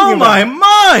talking about? Blow my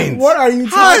mind. What are you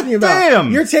talking about?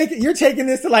 Damn. You're taking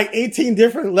this to like 18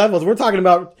 different levels. We're talking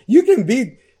about, you can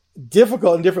be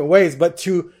difficult in different ways, but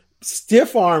to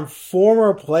stiff arm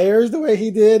former players the way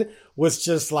he did was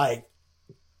just like,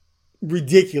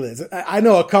 ridiculous. I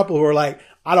know a couple who are like,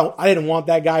 I didn't want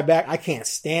that guy back. I can't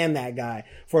stand that guy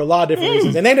for a lot of different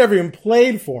reasons. And they never even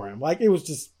played for him. Like, it was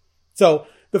just, so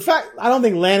the fact, I don't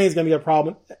think Lanning is going to be a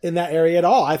problem in that area at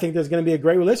all. I think there's going to be a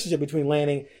great relationship between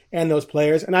Lanning and those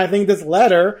players. And I think this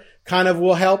letter kind of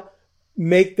will help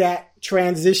make that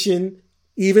transition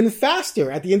even faster.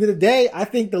 At the end of the day, I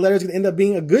think the letter is going to end up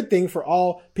being a good thing for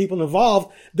all people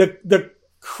involved. The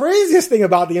craziest thing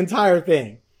about the entire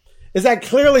thing is that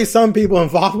clearly some people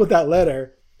involved with that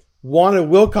letter wanted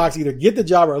Wilcox either get the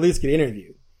job or at least get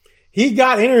interviewed. He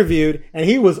got interviewed and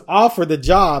he was offered the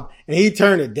job and he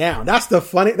turned it down. That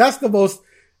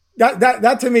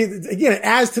to me, again, it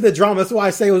adds to the drama. That's why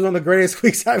I say it was one of the greatest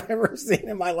weeks I've ever seen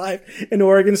in my life in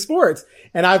Oregon sports.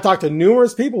 And I've talked to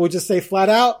numerous people who just say flat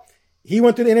out, he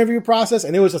went through the interview process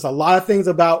and it was just a lot of things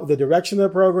about the direction of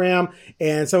the program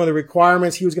and some of the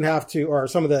requirements he was going to have to, or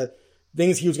some of the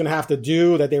things he was going to have to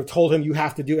do that they've told him you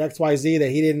have to do X, Y, Z, that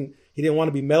he didn't want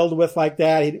to be meddled with like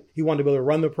that. He wanted to be able to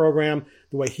run the program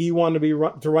the way he wanted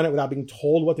to run it without being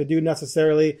told what to do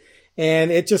necessarily.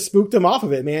 And it just spooked him off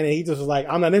of it, man. And he just was like,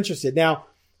 I'm not interested. Now,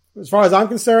 as far as I'm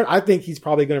concerned, I think he's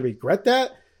probably going to regret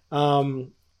that.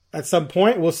 At some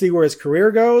point, we'll see where his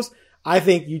career goes. I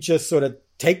think you just sort of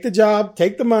take the job,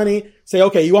 take the money, say,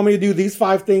 okay, you want me to do these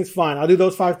 5 things? Fine. I'll do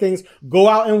those 5 things. Go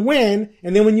out and win.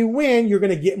 And then when you win, you're going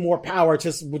to get more power,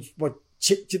 just what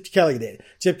Chip Kelly did.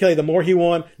 Chip Kelly, the more he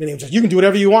won, then he was just, you can do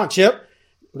whatever you want, Chip. It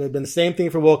would have been the same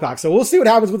thing for Wilcox. So we'll see what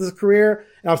happens with his career.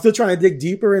 And I'm still trying to dig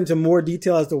deeper into more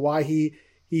detail as to why he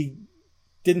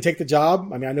didn't take the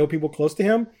job. I mean, I know people close to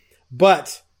him,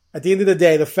 but at the end of the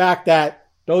day, the fact that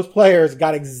those players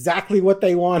got exactly what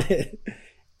they wanted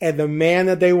and the man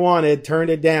that they wanted turned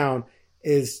it down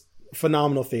is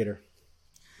phenomenal theater.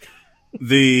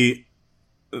 The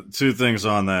 2 things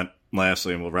on that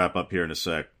lastly, and we'll wrap up here in a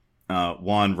sec.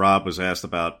 One, Rob was asked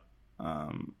about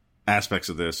aspects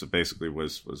of this. It basically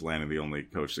was Lanning the only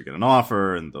coach to get an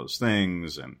offer and those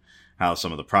things and how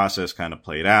some of the process kind of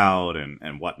played out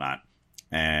and whatnot.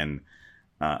 And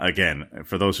again,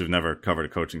 for those who've never covered a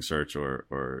coaching search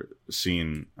or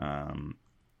seen the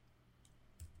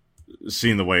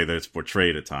way that it's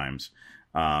portrayed at times,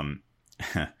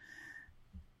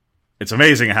 it's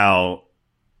amazing how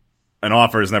an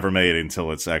offer is never made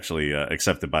until it's actually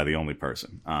accepted by the only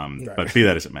person. Right. But be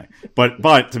that as it may.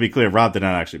 But to be clear, Rob did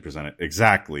not actually present it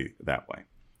exactly that way.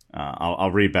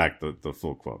 I'll read back the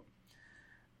full quote.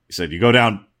 He said, you go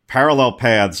down parallel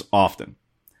paths often.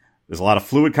 There's a lot of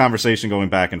fluid conversation going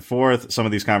back and forth. Some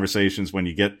of these conversations, when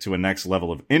you get to a next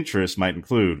level of interest, might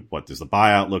include, what does the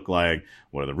buyout look like?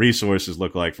 What do the resources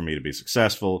look like for me to be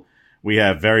successful? We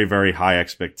have very, very high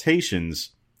expectations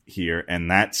here, and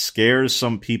that scares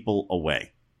some people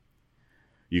away.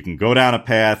 You can go down a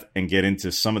path and get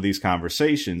into some of these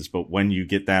conversations, but when you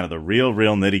get down to the real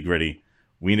nitty gritty,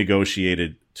 we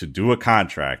negotiated to do a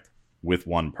contract with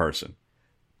one person.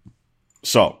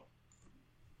 So,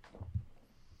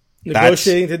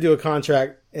 negotiating to do a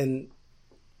contract and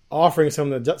offering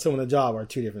someone the job are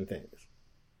 2 different things.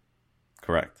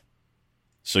 Correct.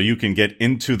 So you can get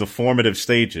into the formative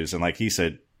stages, and like he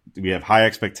said, we have high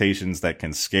expectations that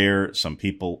can scare some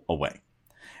people away.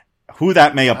 Who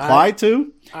that may apply to,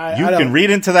 you can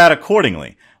read into that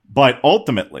accordingly. But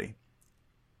ultimately,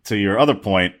 to your other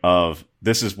point of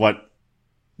this is what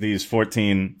these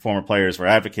 14 former players were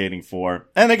advocating for.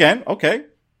 And again, okay,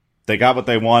 they got what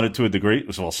they wanted to a degree.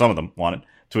 Well, some of them wanted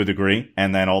to a degree.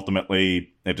 And then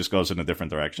ultimately, it just goes in a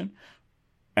different direction.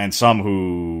 And some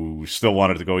who still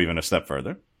wanted to go even a step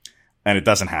further. And it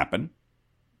doesn't happen.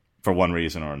 For one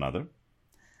reason or another.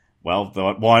 Well,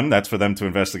 one, that's for them to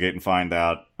investigate and find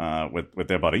out with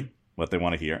their buddy what they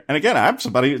want to hear. And again,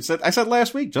 I said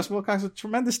last week, Justin Wilcox is a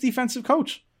tremendous defensive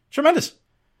coach. Tremendous.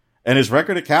 And his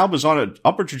record at Cal was on an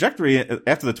upward trajectory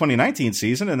after the 2019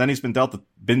 season, and then he's been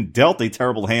dealt a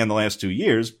terrible hand the last 2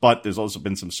 years, but there's also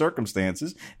been some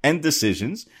circumstances and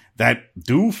decisions that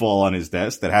do fall on his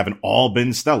desk that haven't all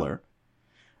been stellar.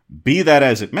 Be that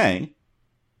as it may,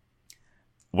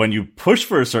 when you push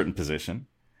for a certain position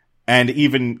and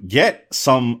even get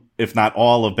some, if not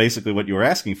all, of basically what you were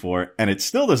asking for, and it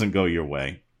still doesn't go your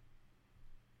way,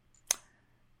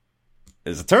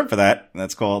 there's a term for that, and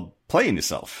that's called playing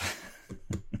yourself.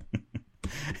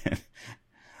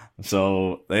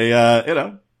 So they,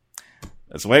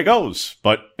 that's the way it goes.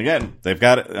 But again, they've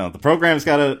got it. The program's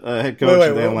got a head coach.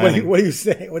 Wait, what are you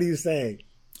saying? What are you saying?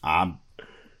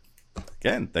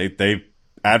 Again, they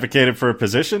advocated for a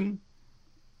position.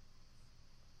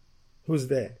 Who's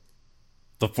they?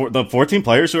 The 14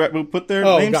 players who put their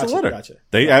names to the letter. Gotcha.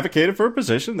 They advocated for a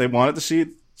position. They wanted to see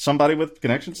somebody with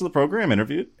connections to the program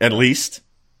interviewed, at least.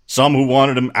 some who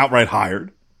wanted him outright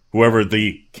hired, whoever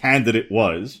the candidate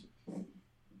was.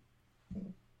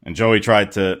 And Joey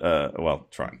tried to,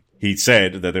 he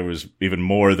said that there was even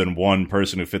more than one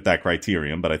person who fit that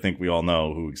criterion, but I think we all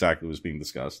know who exactly was being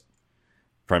discussed,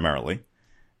 primarily.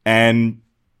 And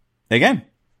again,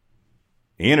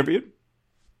 he interviewed.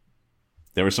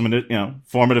 There were some,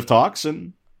 formative talks,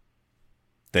 and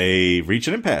they reached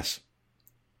an impasse.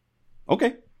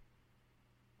 Okay.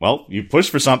 Well, you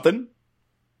pushed for something.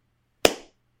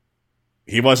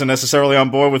 He wasn't necessarily on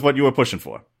board with what you were pushing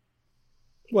for.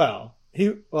 There's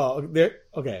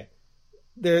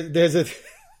a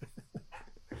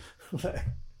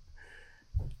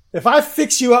if I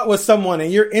fix you up with someone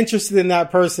and you're interested in that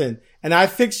person, and I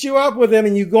fix you up with him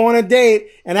and you go on a date,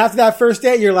 and after that first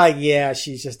date, you're like, yeah,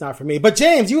 she's just not for me. But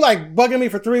James, you like bugging me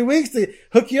for 3 weeks to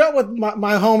hook you up with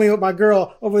my homie, with my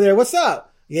girl over there. What's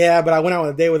up? Yeah, but I went out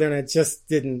on a date with her and it just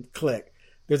didn't click.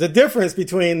 There's a difference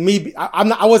between me.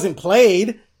 I wasn't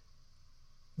played.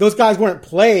 Those guys weren't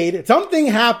played. Something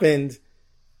happened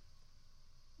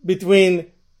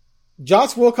between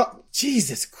Josh Wilcox.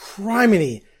 Jesus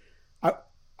criminy. I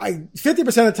 50%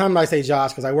 of the time I say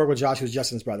Josh because I work with Josh, who's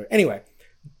Justin's brother. Anyway,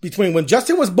 between when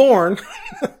Justin was born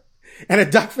and a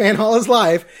Duck fan all his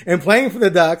life and playing for the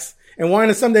Ducks and wanting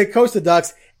to someday coach the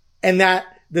Ducks, and that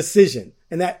decision,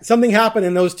 and that something happened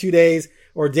in those 2 days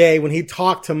or day when he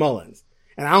talked to Mullins.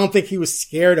 And I don't think he was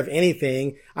scared of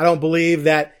anything. I don't believe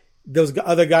that those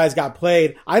other guys got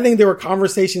played. I think there were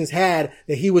conversations had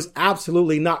that he was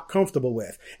absolutely not comfortable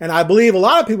with. And I believe a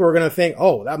lot of people are going to think,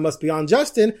 oh, that must be on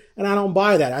Justin. And I don't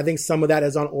buy that. I think some of that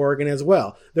is on Oregon as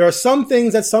well. There are some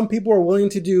things that some people are willing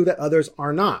to do that others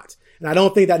are not. And I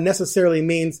don't think that necessarily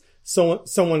means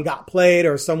someone got played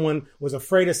or someone was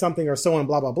afraid of something or someone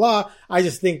blah, blah, blah. I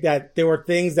just think that there were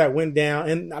things that went down,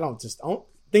 and I don't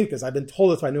think this. I've been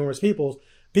told this by numerous people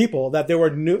that there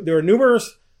were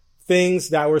numerous things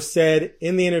that were said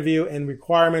in the interview and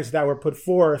requirements that were put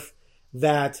forth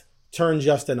that turned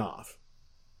Justin off.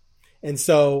 And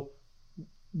so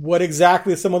what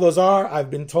exactly some of those are, I've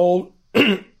been told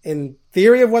in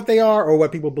theory of what they are or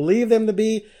what people believe them to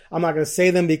be. I'm not going to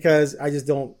say them because I just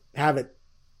don't have it,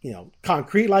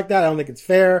 concrete like that. I don't think it's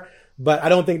fair, but I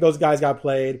don't think those guys got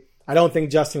played. I don't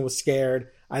think Justin was scared.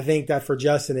 I think that for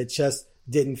Justin, it just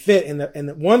didn't fit.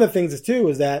 And one of the things is too,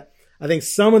 is that I think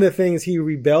some of the things he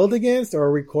rebelled against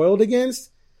or recoiled against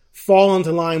fall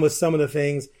into line with some of the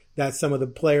things that some of the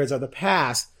players of the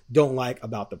past don't like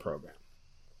about the program.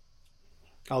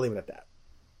 I'll leave it at that.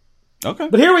 Okay.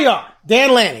 But here we are.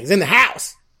 Dan Lanning's in the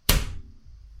house.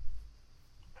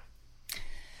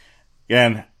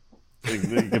 Again, you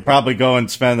could probably go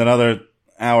and spend another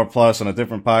hour plus on a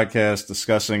different podcast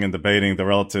discussing and debating the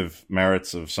relative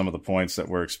merits of some of the points that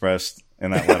were expressed in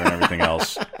that letter and everything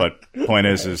else. But point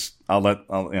is there's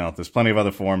plenty of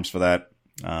other forums for that,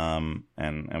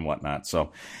 and whatnot.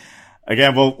 So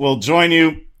again, we'll join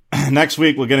you next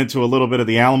week. We'll get into a little bit of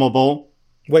the Alamo Bowl.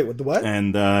 Wait, with the what?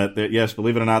 And yes,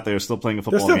 believe it or not, they're still playing a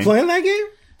football game. They're still playing that game?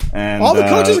 And all the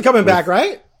coaches are coming back,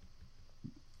 right?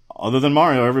 Other than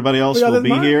Mario, everybody else will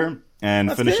be here and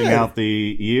That's finishing good. out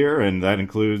the year, and that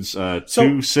includes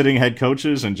two sitting head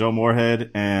coaches, and Joe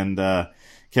Moorhead and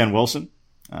Ken Wilson.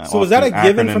 So was that a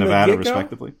given from Nevada, the get-go?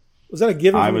 respectively? Was that a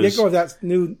given from the get-go, or that's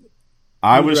new?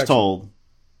 I was told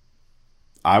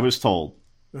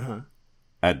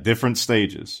at different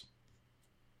stages.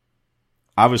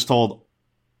 I was told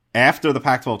after the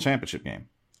Pac-12 championship game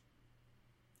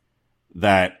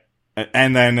that,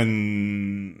 and then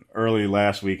in early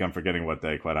last week, I'm forgetting what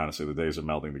day, quite honestly, the days are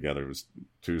melding together. It was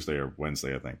Tuesday or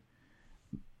Wednesday, I think,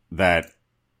 that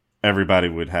everybody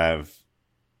would have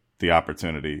the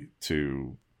opportunity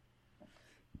to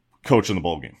coach in the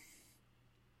bowl game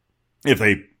if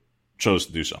they chose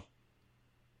to do so.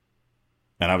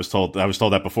 And I was told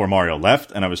that before Mario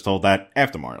left, and I was told that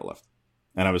after Mario left.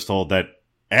 And I was told that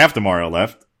after Mario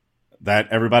left, that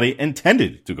everybody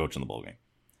intended to coach in the bowl game.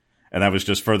 And that was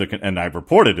just further, and I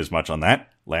reported as much on that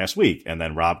last week. And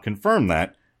then Rob confirmed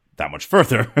that much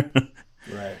further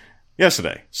Right.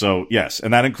 yesterday. So, yes.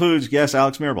 And that includes,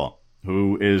 Alex Mirabal,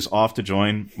 who is off to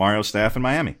join Mario's staff in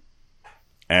Miami.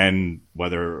 And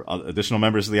whether additional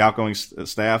members of the outgoing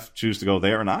staff choose to go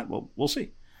there or not, well, we'll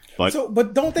see.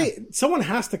 But don't they? Someone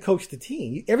has to coach the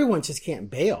team. Everyone just can't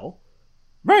bail.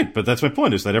 Right, but that's my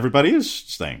point, is that everybody is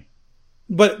staying.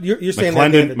 But you're saying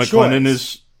that they had the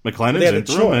choice. McClendon's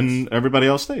interim, and everybody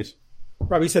else stays.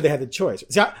 Rob, you said they had the choice.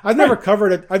 See, I've never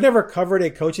covered a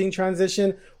coaching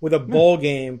transition with a bowl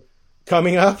game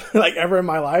coming up like ever in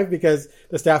my life, because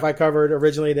the staff I covered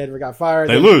originally, they never got fired.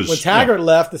 They lose. When Taggart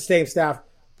left, the same staff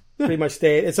pretty much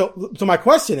stayed. And so my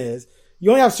question is, you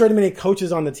only have certain many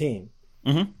coaches on the team.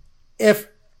 Mm-hmm. If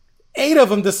 8 of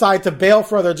them decide to bail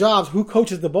for other jobs, who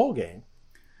coaches the bowl game?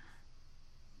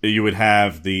 You would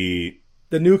have the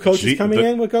new coaches coming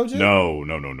in with coaches? No.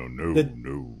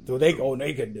 So they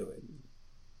can do it.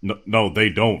 No, they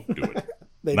don't do it.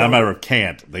 Not a matter of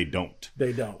can't. They don't.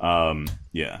 They don't.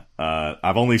 Yeah.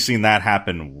 I've only seen that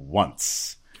happen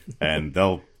once, and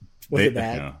they'll. Was it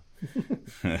bad?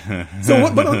 So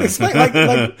what? But explain, like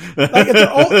if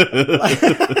they're all,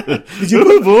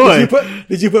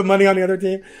 did you put money on the other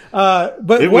team?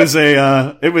 But it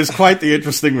was quite the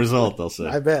interesting result. I'll say.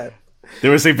 I bet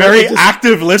there was a very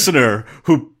active listener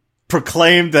who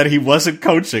proclaimed that he wasn't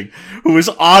coaching, who was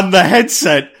on the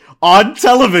headset on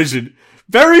television,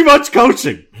 very much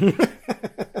coaching.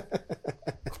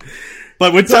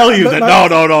 But would tell you that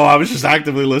no, I was just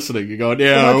actively listening. You're going,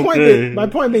 yeah, my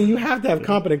point being, you have to have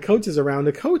competent coaches around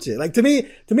to coach it. Like to me,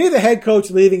 the head coach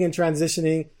leaving and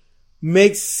transitioning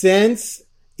makes sense,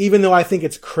 even though I think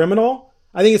it's criminal.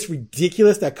 I think it's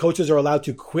ridiculous that coaches are allowed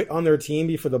to quit on their team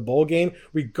before the bowl game,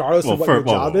 regardless of what your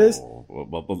job is.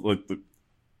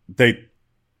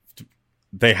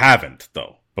 They haven't,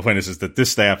 though. The point is that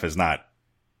this staff is not.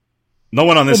 No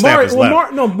one on this staff has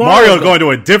left. Mario going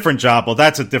to a different job. Well,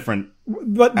 that's a different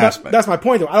aspect. That's my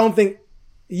point, though. I don't think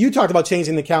you talked about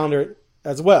changing the calendar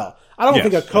as well. I don't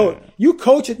think a coach. You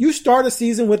coach it. You start a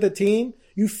season with the team.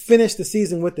 You finish the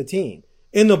season with the team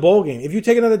in the bowl game. If you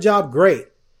take another job, great.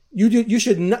 You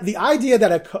should not. The idea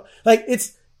that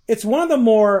it's one of the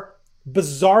more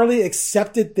bizarrely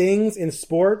accepted things in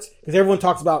sports because everyone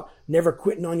talks about never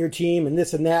quitting on your team and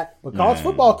this and that. But college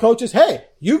football coaches, hey,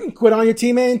 you can quit on your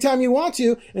team anytime you want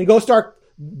to and go start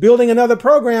building another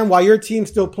program while your team's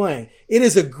still playing. It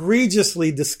is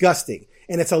egregiously disgusting.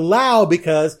 And it's allowed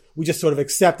because we just sort of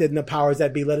accepted and the powers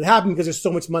that be let it happen because there's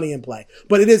so much money in play.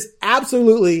 But it is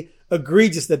absolutely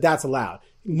egregious that that's allowed.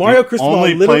 Mario Cristobal,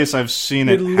 only place I've seen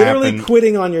it literally happen,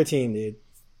 quitting on your team, dude.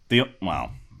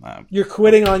 You're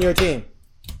quitting on your team.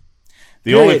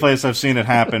 The only place I've seen it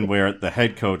happen where the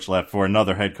head coach left for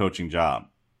another head coaching job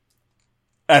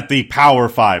at the Power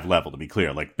 5 level, to be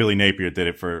clear. Like Billy Napier did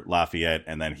it for Lafayette,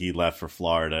 and then he left for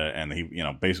Florida, and he,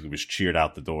 basically was cheered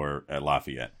out the door at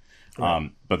Lafayette.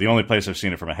 Right. But the only place I've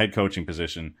seen it from a head coaching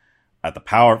position at the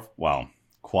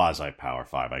quasi Power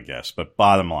 5, I guess. But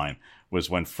bottom line was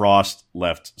when Frost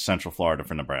left Central Florida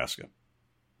for Nebraska.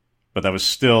 But that was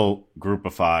still Group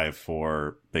of 5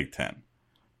 for Big Ten.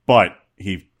 But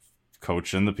he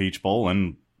coached in the Peach Bowl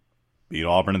and beat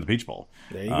Auburn in the Peach Bowl.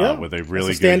 There you go. With a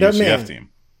really good UCF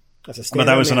team. But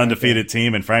that was an undefeated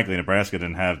team, and frankly, Nebraska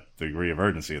didn't have the degree of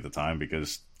urgency at the time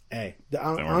because I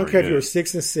don't care if you were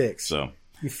 6-6. So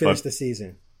you finished the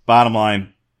season. Bottom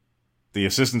line, the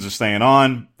assistants are staying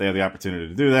on. They have the opportunity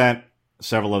to do that.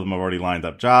 Several of them have already lined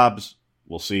up jobs.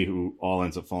 We'll see who all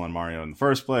ends up following Mario in the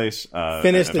first place.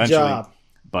 Finish the job.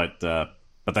 But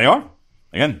they are.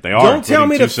 Again, they are. Don't tell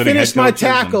me to finish my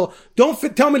tackle. Don't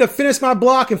tell me to finish my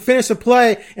block and finish a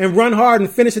play and run hard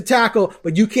and finish a tackle,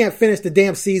 but you can't finish the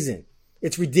damn season.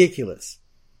 It's ridiculous.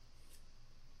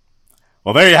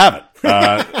 Well, there you have it.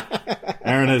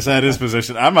 Aaron has had his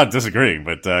position. I'm not disagreeing,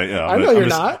 but I know you're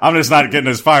not. I'm just not getting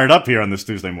as fired up here on this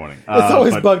Tuesday morning. It's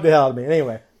always bugged the hell out of me.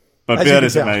 Anyway. But be that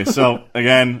as it may. So,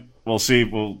 again, we'll see.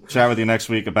 We'll chat with you next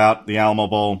week about the Alamo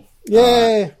Bowl.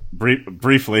 Yay.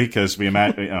 Briefly, because we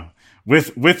imagine,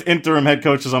 with interim head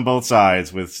coaches on both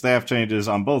sides, with staff changes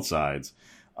on both sides,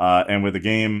 and with a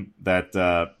game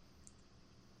that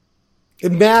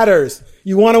it matters.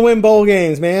 You want to win bowl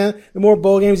games, man. The more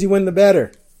bowl games you win, the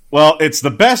better. Well, it's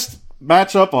the best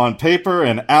matchup on paper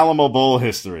in Alamo Bowl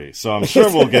history, so I'm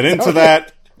sure we'll get into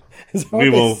that. We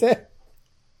will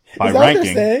by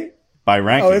ranking. By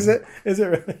ranking. Oh, is it? Is it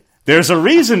really? There's a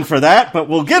reason for that, but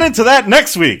we'll get into that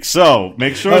next week. So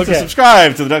make sure to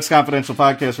subscribe to the Ducks Confidential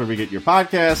podcast wherever you get your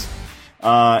podcasts,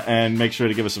 and make sure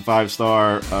to give us a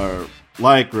 5-star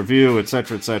review,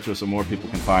 etc., so more people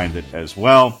can find it as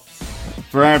well.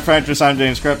 For Aaron Francis, I'm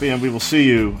James Creppy, and we will see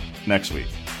you next week.